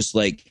 And he's just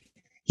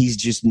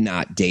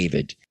not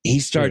David.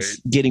 He starts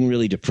getting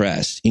really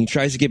depressed. He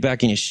tries to get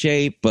back into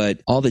shape,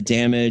 but all the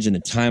damage and the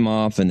time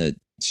off and the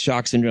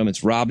shock syndrome,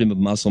 it's robbed him of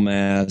muscle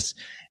mass.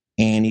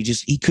 And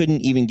he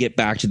couldn't even get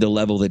back to the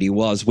level that he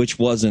was, which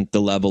wasn't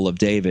the level of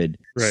David.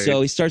 Right.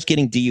 So he starts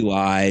getting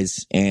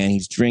DUIs and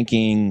he's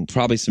drinking,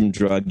 probably some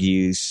drug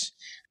use.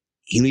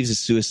 He leaves a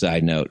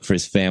suicide note for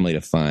his family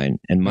to find.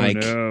 And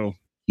Mike,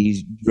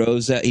 he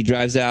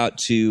drives out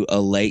to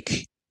a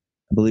lake.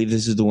 I believe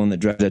this is the one that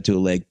drives out to a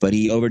lake, but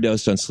he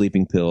overdosed on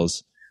sleeping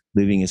pills,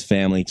 leaving his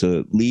family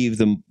to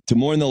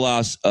mourn the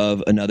loss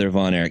of another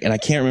Von Erich. And I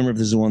can't remember if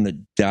this is the one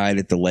that died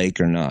at the lake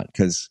or not,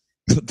 because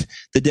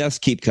the deaths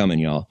keep coming,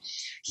 y'all.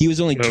 He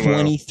was only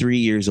 23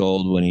 years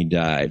old when he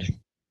died.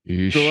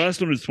 The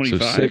last one was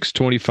 25. So 6,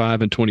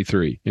 25, and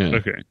 23. Yeah.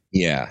 Okay.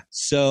 Yeah.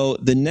 So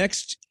the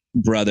next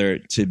brother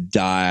to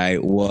die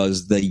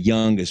was the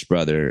youngest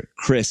brother,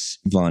 Chris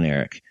Von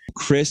Erich.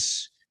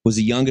 Chris was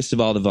the youngest of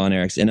all the Von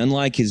Erichs, and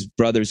unlike his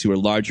brothers who were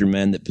larger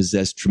men that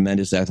possessed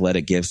tremendous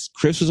athletic gifts,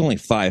 Chris was only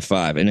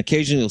 5'5", and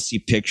occasionally you'll see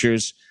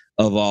pictures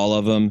of all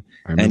of them,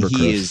 and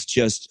he is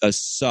just a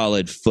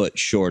solid foot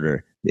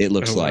shorter, it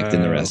looks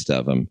than the rest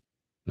of them.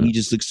 He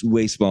just looks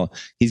way small.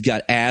 He's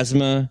got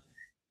asthma.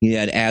 He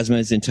had asthma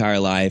his entire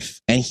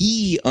life. And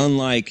he,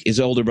 unlike his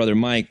older brother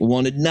Mike,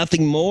 wanted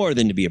nothing more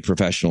than to be a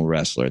professional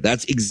wrestler.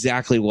 That's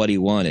exactly what he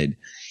wanted.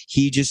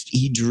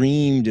 He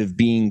dreamed of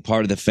being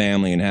part of the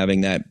family and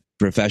having that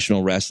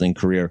professional wrestling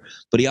career.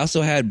 But he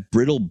also had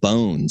brittle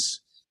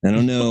bones. I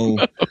don't know.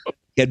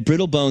 He had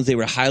brittle bones. They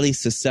were highly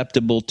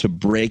susceptible to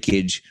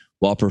breakage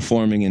while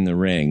performing in the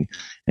ring.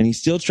 And he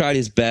still tried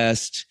his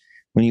best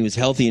when he was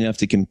healthy enough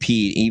to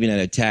compete, even at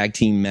a tag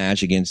team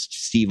match against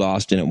Steve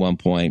Austin at one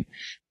point.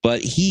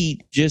 But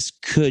he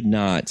just could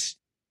not.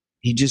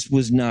 He just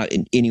was not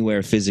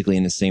anywhere physically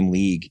in the same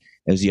league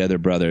as the other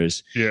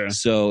brothers. Yeah.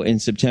 So in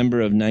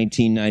September of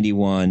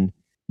 1991,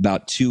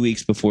 about 2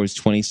 weeks before his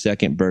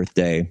 22nd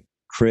birthday,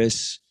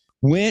 Chris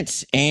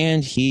went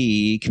and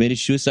he committed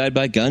suicide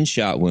by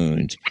gunshot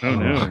wound. Oh,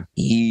 no.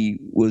 He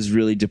was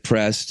really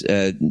depressed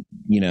at,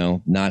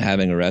 not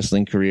having a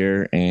wrestling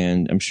career.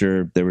 And I'm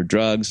sure there were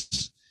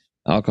drugs,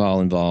 alcohol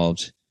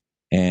involved.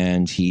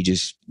 And he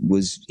just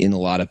was in a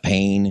lot of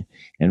pain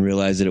and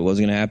realized that it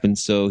wasn't going to happen.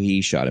 So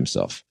he shot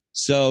himself.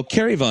 So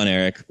Kerry Von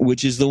Erich,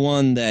 which is the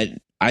one that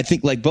I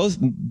think like both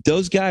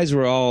those guys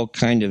were all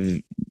kind of,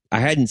 I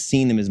hadn't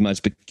seen them as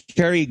much, but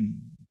Kerry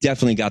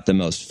definitely got the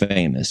most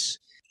famous.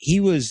 He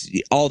was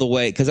all the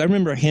way, because I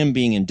remember him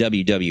being in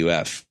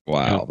WWF for a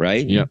while,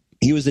 right? Yeah.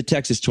 He was the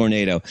Texas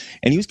Tornado,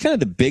 and he was kind of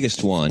the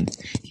biggest one.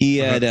 He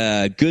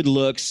had good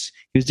looks.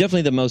 He was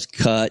definitely the most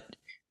cut,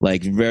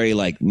 like very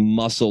like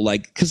muscle,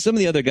 like, because some of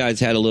the other guys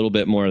had a little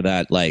bit more of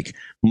that like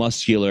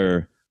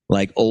muscular,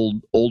 like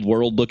old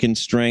world looking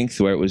strength,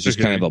 where it was just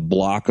kind of a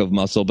block of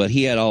muscle. But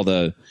he had all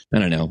the, I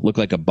don't know, look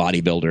like a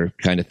bodybuilder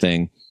kind of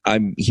thing.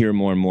 I hear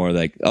more and more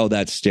like, oh,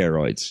 that's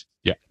steroids.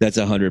 Yeah, that's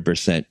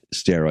 100%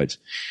 steroids.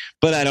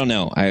 But I don't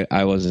know.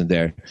 I wasn't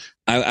there.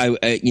 I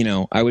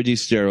would do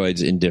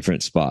steroids in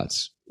different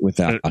spots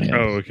without him.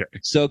 Oh, okay.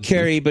 So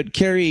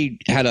Kerry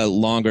had a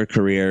longer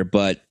career,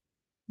 but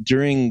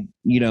during,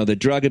 the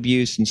drug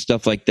abuse and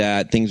stuff like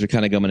that, things were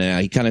kind of coming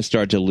out. He kind of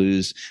started to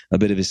lose a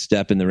bit of his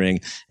step in the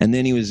ring. And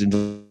then he was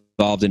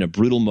involved in a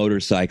brutal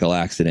motorcycle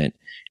accident.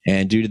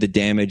 And due to the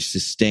damage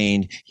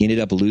sustained, he ended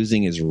up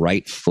losing his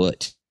right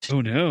foot.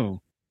 Oh,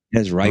 no.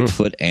 His right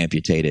foot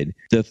amputated.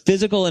 The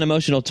physical and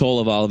emotional toll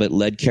of all of it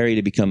led Kerry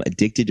to become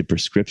addicted to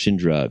prescription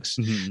drugs.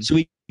 Mm-hmm. So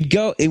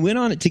he went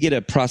on to get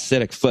a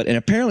prosthetic foot, and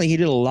apparently he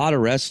did a lot of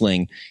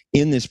wrestling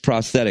in this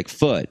prosthetic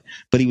foot,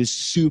 but he was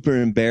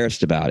super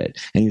embarrassed about it,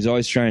 and he was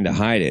always trying to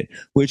hide it,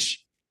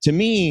 which to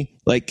me,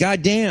 like,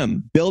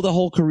 goddamn, build a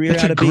whole career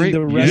out of being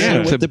the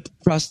wrestler with the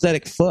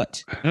prosthetic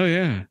foot. Oh,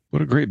 yeah.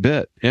 What a great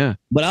bit. Yeah.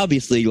 But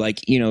obviously,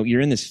 like,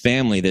 you're in this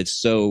family that's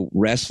so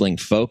wrestling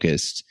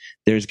focused.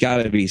 There's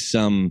got to be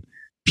some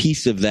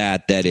piece of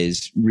that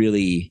is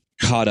really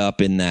caught up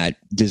in that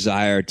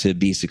desire to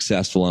be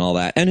successful and all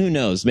that. And who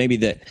knows,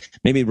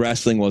 maybe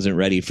wrestling wasn't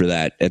ready for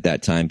that at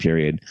that time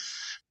period.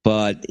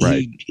 But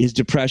his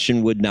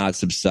depression would not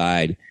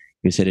subside.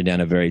 He was headed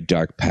down a very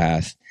dark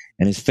path.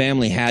 And his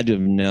family had to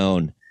have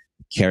known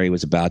Kerry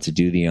was about to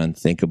do the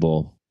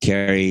unthinkable.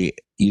 Kerry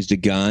used a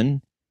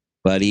gun,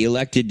 but he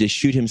elected to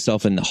shoot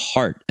himself in the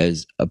heart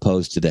as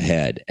opposed to the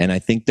head. And I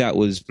think that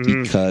was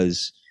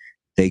because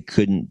they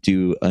couldn't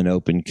do an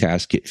open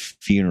casket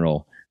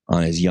funeral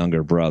on his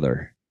younger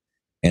brother.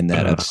 And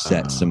that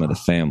upset some of the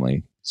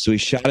family. So he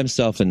shot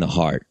himself in the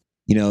heart.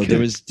 You know, there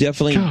was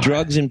definitely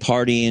drugs and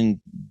partying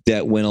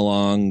that went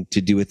along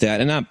to do with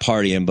that. And not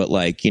partying, but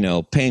like, you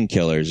know,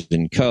 painkillers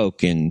and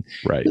coke and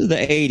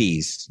the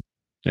 80s.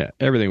 Yeah,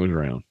 everything was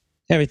around.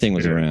 Everything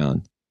was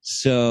around.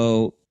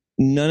 So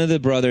none of the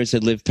brothers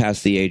had lived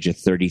past the age of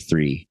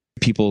 33.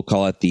 People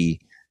call it the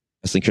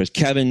wrestling curse.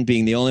 Kevin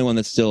being the only one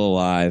that's still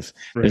alive.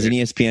 Right. There's an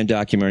ESPN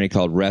documentary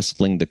called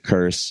Wrestling the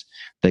Curse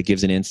that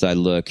gives an inside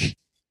look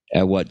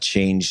at what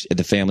changed,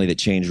 the family that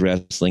changed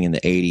wrestling in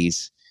the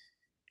 80s.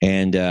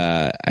 And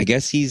I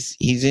guess he's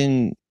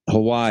in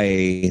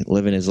Hawaii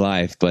living his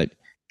life, but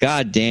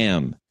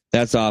goddamn,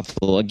 that's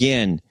awful.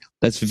 Again,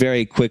 that's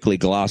very quickly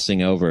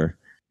glossing over.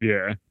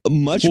 Yeah.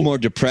 Much more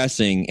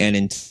depressing and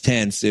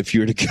intense if you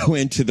were to go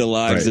into the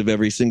lives of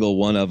every single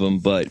one of them.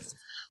 But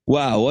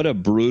wow, what a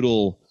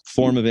brutal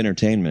form of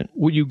entertainment.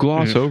 Well, you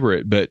gloss over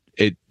it, but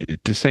at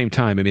the same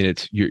time, I mean,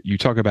 it's you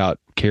talk about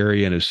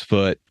Kerry and his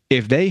foot.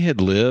 If they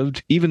had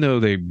lived, even though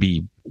they'd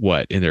be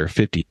in their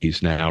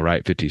 50s now,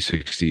 right?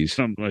 50s, 60s,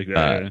 something like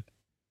that.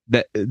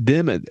 They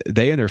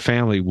and their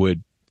family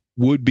would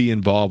be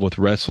involved with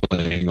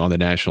wrestling on the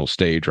national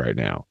stage right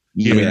now.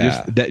 Yeah,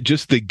 I mean,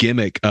 just the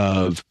gimmick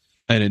of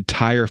an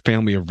entire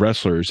family of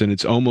wrestlers, and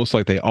it's almost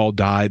like they all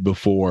died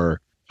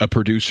before a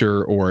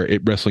producer or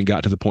wrestling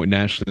got to the point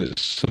nationally that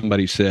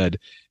somebody said,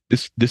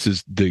 This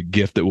is the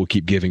gift that we'll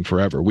keep giving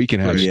forever. We can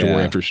have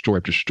story after story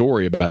after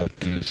story about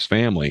this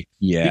family.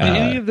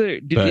 Yeah.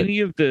 Did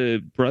any of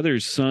the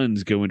brothers'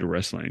 sons go into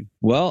wrestling?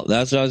 Well,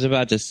 that's what I was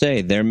about to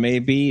say. There may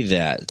be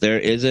that. There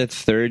is a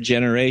third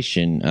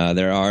generation.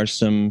 There are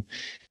some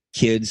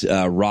kids.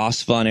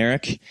 Ross Von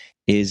Erich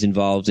is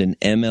involved in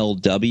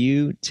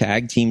MLW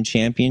Tag Team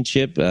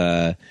Championship.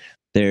 There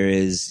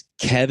is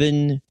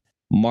Kevin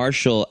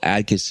Marshall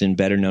Adkison,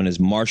 better known as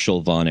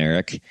Marshall Von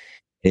Erich,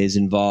 is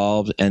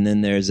involved, and then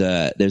there's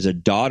a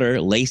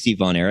daughter, Lacey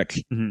Von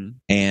Erich,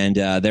 and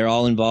they're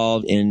all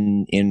involved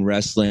in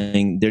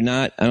wrestling. They're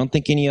not. I don't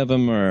think any of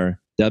them are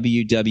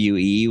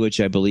WWE, which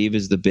I believe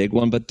is the big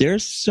one. But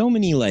there's so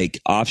many like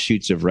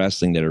offshoots of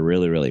wrestling that are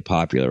really, really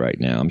popular right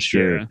now. I'm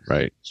sure.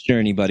 Sure,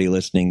 anybody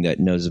listening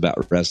that knows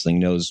about wrestling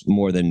knows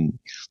more than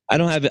I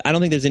don't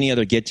think there's any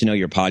other get to know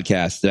your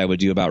podcast that I would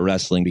do about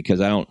wrestling,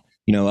 because I don't,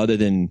 other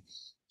than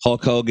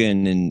Hulk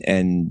Hogan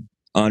and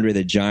Andre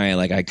the Giant,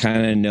 like I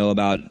kind of know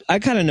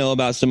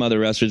about some other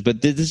wrestlers,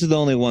 but this is the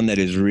only one that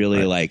is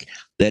really like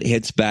that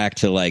hits back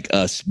to like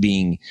us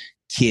being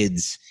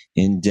kids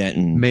in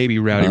Denton. Maybe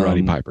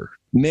Roddy Piper.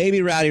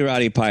 Maybe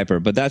Roddy Piper,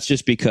 but that's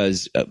just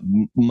because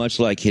much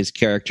like his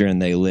character in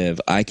They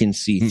Live, I can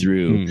see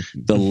through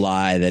the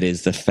lie that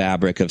is the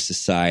fabric of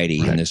society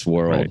in this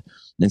world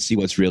and see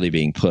what's really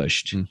being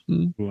pushed.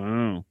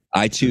 Wow.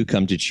 I too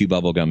come to chew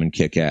bubblegum and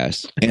kick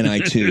ass, and I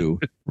too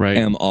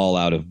am all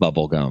out of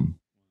bubblegum.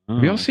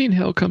 Have y'all seen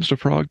Hell Comes to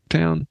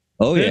Frogtown?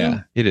 Oh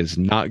yeah, it is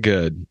not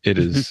good. It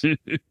is, and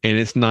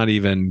it's not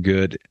even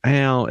good.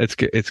 Well,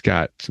 it's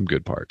got some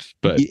good parts,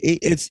 but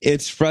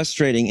it's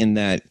frustrating in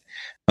that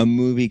a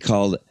movie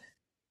called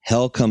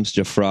Hell Comes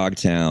to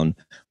Frogtown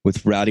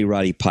with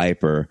Roddy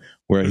Piper,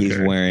 where he's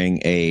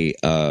wearing a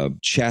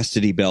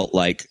chastity belt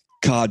like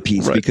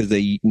codpiece because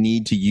they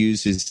need to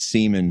use his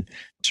semen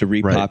to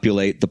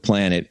repopulate the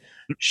planet,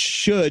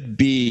 should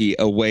be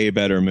a way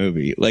better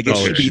movie. Like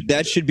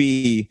that should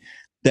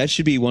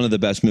be one of the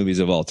best movies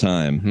of all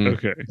time.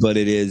 Okay. But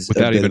it is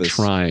without even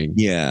trying.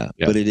 Yeah,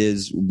 but it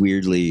is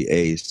weirdly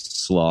a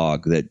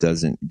slog that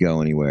doesn't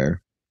go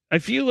anywhere. I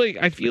feel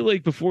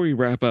like before we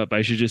wrap up,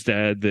 I should just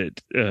add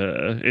that,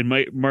 and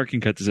Mark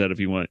can cut this out if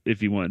he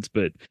wants,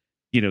 but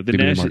the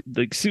national,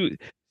 like,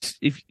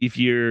 if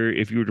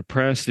you're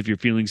depressed, if you're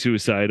feeling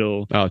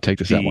suicidal, take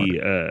this out.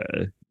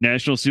 The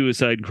National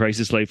Suicide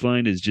Crisis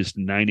Lifeline is just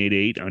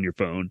 988 on your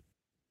phone,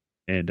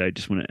 and I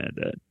just want to add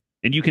that.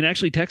 And you can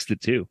actually text it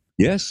too.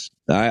 Yes,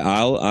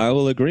 I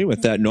will agree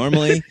with that.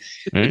 Normally,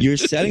 you're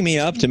setting me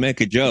up to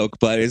make a joke,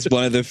 but it's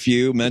one of the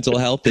few. Mental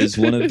health is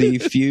one of the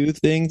few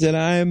things that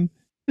I'm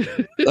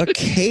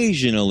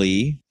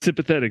occasionally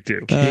sympathetic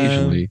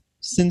to,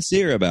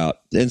 sincere about,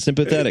 and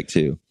sympathetic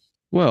to.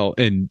 Well,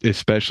 and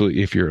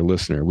especially if you're a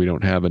listener, we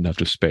don't have enough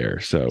to spare.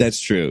 So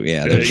that's true.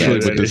 Yeah, that's really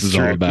what this is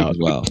all about.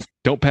 Well,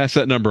 don't pass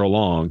that number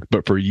along,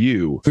 but for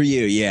you,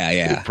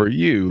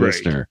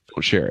 listener,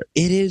 don't share it.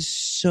 It is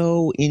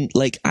so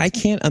I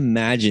can't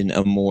imagine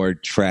a more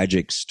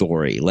tragic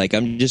story. Like,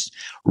 I'm just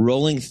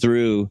rolling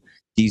through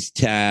these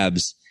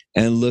tabs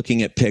and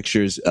looking at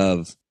pictures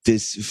of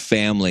this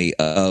family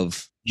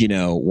of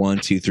 1,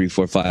 2, 3,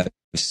 4, 5,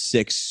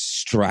 6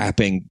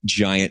 strapping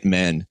giant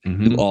men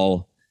who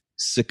all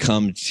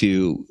succumbed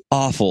to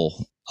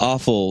awful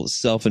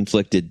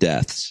self-inflicted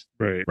deaths.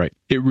 Right.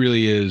 It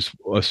really is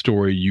a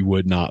story you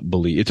would not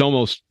believe. It's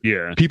almost,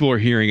 people are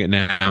hearing it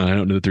now, and I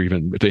don't know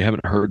if they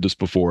haven't heard this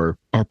before,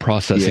 are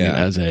processing it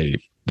as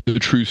the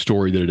true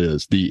story that it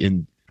is.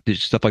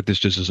 Stuff like this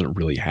just doesn't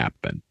really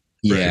happen.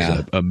 Yeah.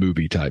 It's a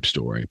movie type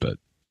story, but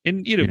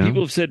And,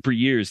 people have said for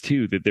years,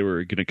 too, that they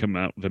were going to come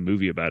out with a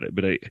movie about it.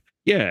 But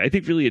I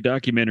think really a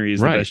documentary is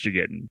the best you're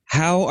getting.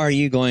 How are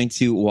you going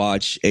to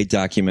watch a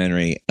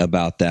documentary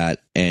about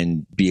that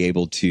and be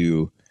able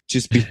to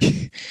just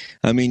be...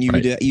 I mean,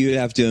 you'd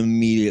have to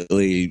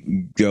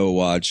immediately go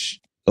watch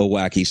a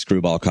wacky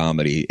screwball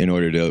comedy in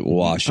order to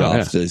wash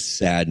off the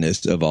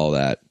sadness of all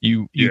that.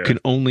 You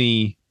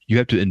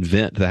have to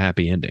invent the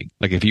happy ending.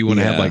 Like if you want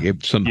to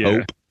have some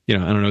hope, I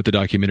don't know what the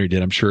documentary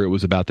did. I'm sure it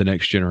was about the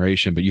next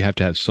generation, but you have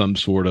to have some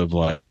sort of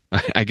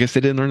I guess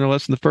they didn't learn their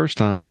lesson the first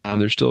time.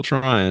 They're still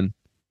trying.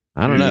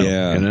 I don't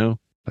know.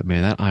 But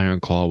man, that Iron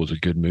Claw was a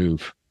good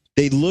move.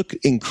 They look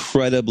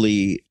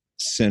incredibly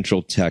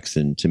Central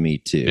Texan to me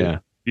too. Yeah.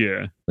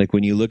 Yeah. Like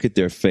when you look at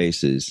their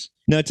faces,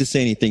 not to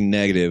say anything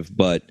negative,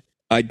 but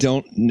I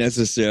don't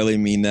necessarily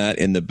mean that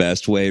in the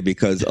best way,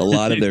 because a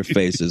lot of their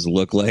faces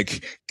look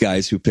like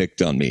guys who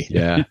picked on me.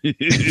 Yeah.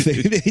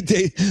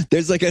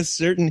 There's like a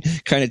certain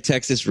kind of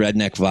Texas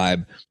redneck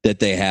vibe that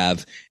they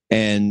have.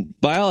 And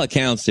by all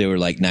accounts, they were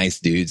like nice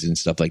dudes and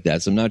stuff like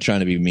that. So I'm not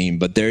trying to be mean,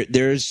 but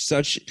there's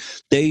such,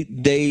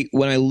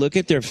 when I look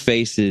at their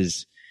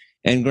faces,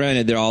 and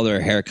granted, all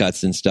their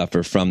haircuts and stuff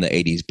are from the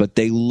 80s, but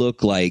they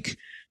look like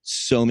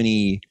so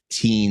many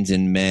teens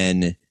and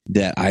men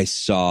that I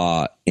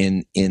saw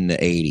in the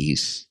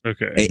 80s.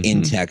 Okay.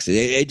 In Texas.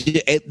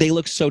 They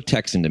look so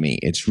Texan to me.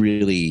 It's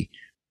really,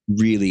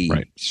 really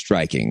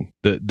striking.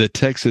 The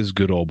Texas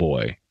good old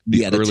boy.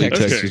 The early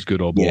Texas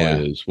good old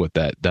boy is what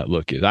that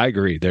look is. I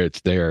agree.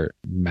 They're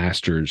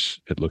masters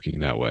at looking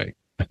that way.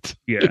 That's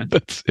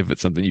if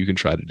it's something you can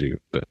try to do.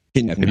 But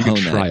if you can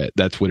try it,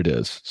 that's what it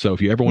is. So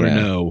if you ever want to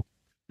know,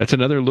 that's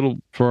another little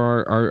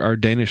for our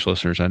Danish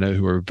listeners I know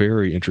who are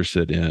very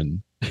interested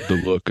in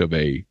the look of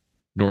a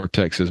North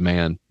Texas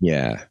man.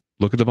 Yeah.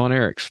 Look at the Von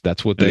Erichs.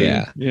 That's what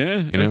they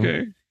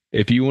Okay.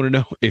 If you want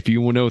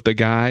to know the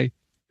guy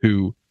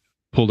who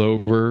pulled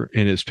over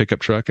in his pickup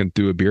truck and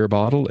threw a beer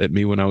bottle at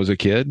me when I was a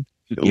kid,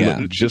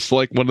 just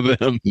like one of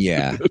them.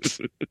 Yeah.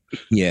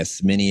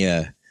 Yes, many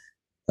a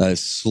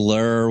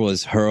slur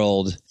was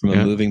hurled from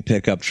a moving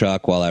pickup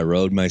truck while I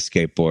rode my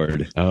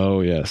skateboard.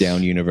 Oh, yes.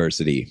 Down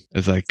University.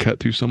 As I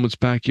cut through someone's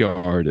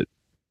backyard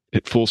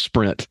at full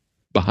sprint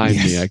behind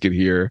me, I could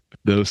hear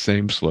those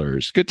same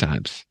slurs. Good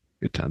times.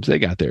 They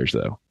got theirs,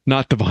 though.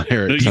 Not the Von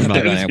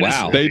Erichs.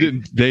 Wow. They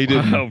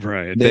didn't. Wow,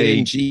 Brian.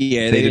 They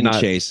didn't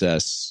chase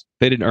us.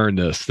 They didn't earn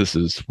this. This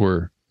is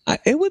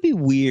it would be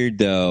weird,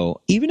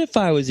 though. Even if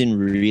I was in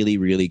really,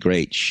 really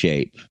great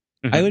shape,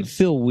 I would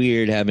feel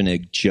weird having a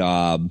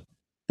job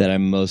that I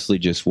mostly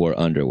just wore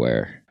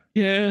underwear.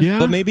 Yeah.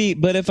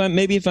 But if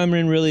I'm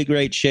in really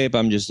great shape,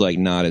 I'm just like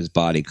not as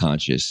body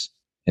conscious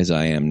as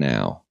I am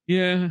now.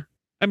 Yeah.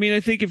 I mean, I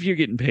think if you're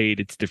getting paid,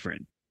 it's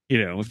different.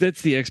 If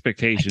that's the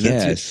expectation,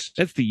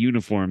 that's the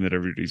uniform that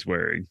everybody's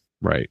wearing.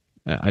 Right.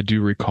 I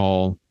do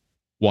recall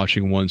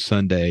watching one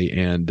Sunday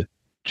and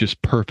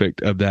just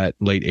perfect of that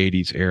late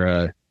 80s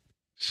era,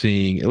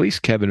 seeing at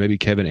least Kevin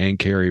and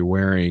Carrie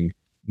wearing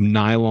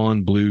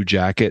nylon blue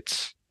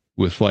jackets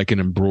with like an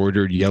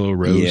embroidered yellow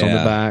rose on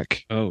the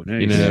back. Oh,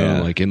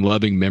 nice. Like in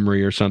loving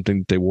memory or something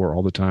that they wore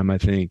all the time, I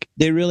think.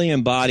 They really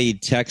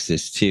embodied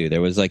Texas, too.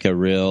 There was like a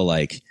real,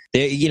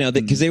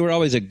 because they were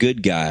always a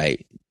good guy.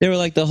 They were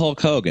like the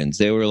Hulk Hogans.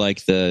 They were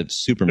like the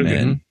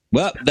Superman. Mm-hmm.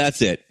 Well,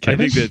 that's it. I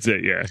think that's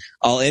it, yeah.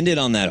 I'll end it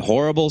on that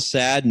horrible,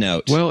 sad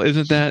note. Well,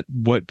 isn't that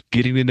what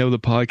getting to know the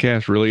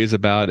podcast really is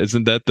about?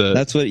 Isn't that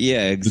that's what,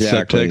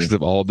 exactly. The subtext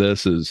of all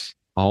this is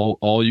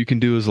all you can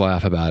do is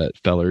laugh about it,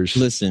 fellers.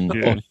 Listen,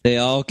 they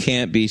all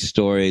can't be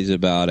stories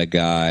about a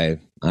guy,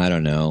 I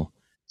don't know,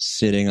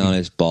 sitting on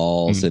his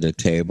balls at a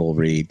table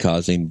read,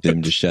 causing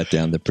them to shut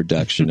down the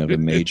production of a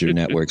major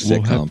network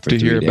sitcom we'll have for to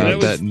 3 hear days.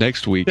 about that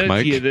next week,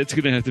 Mike. Yeah, that's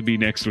going to have to be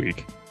next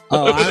week.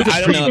 Oh,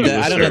 I don't know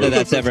that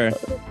that's ever.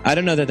 I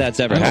don't know that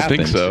that's ever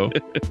happened. I don't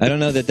think so. I don't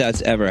know that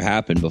that's ever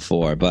happened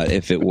before. But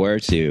if it were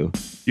to,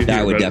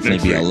 that would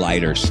definitely be a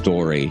lighter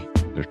story.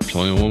 There's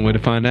only one way to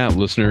find out,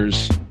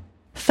 listeners.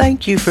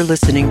 Thank you for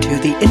listening to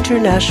the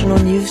International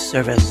News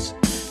Service.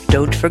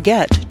 Don't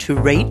forget to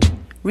rate,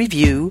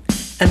 review,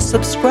 and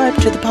subscribe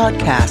to the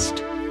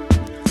podcast.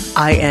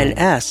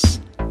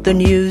 INS, the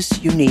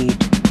news you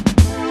need.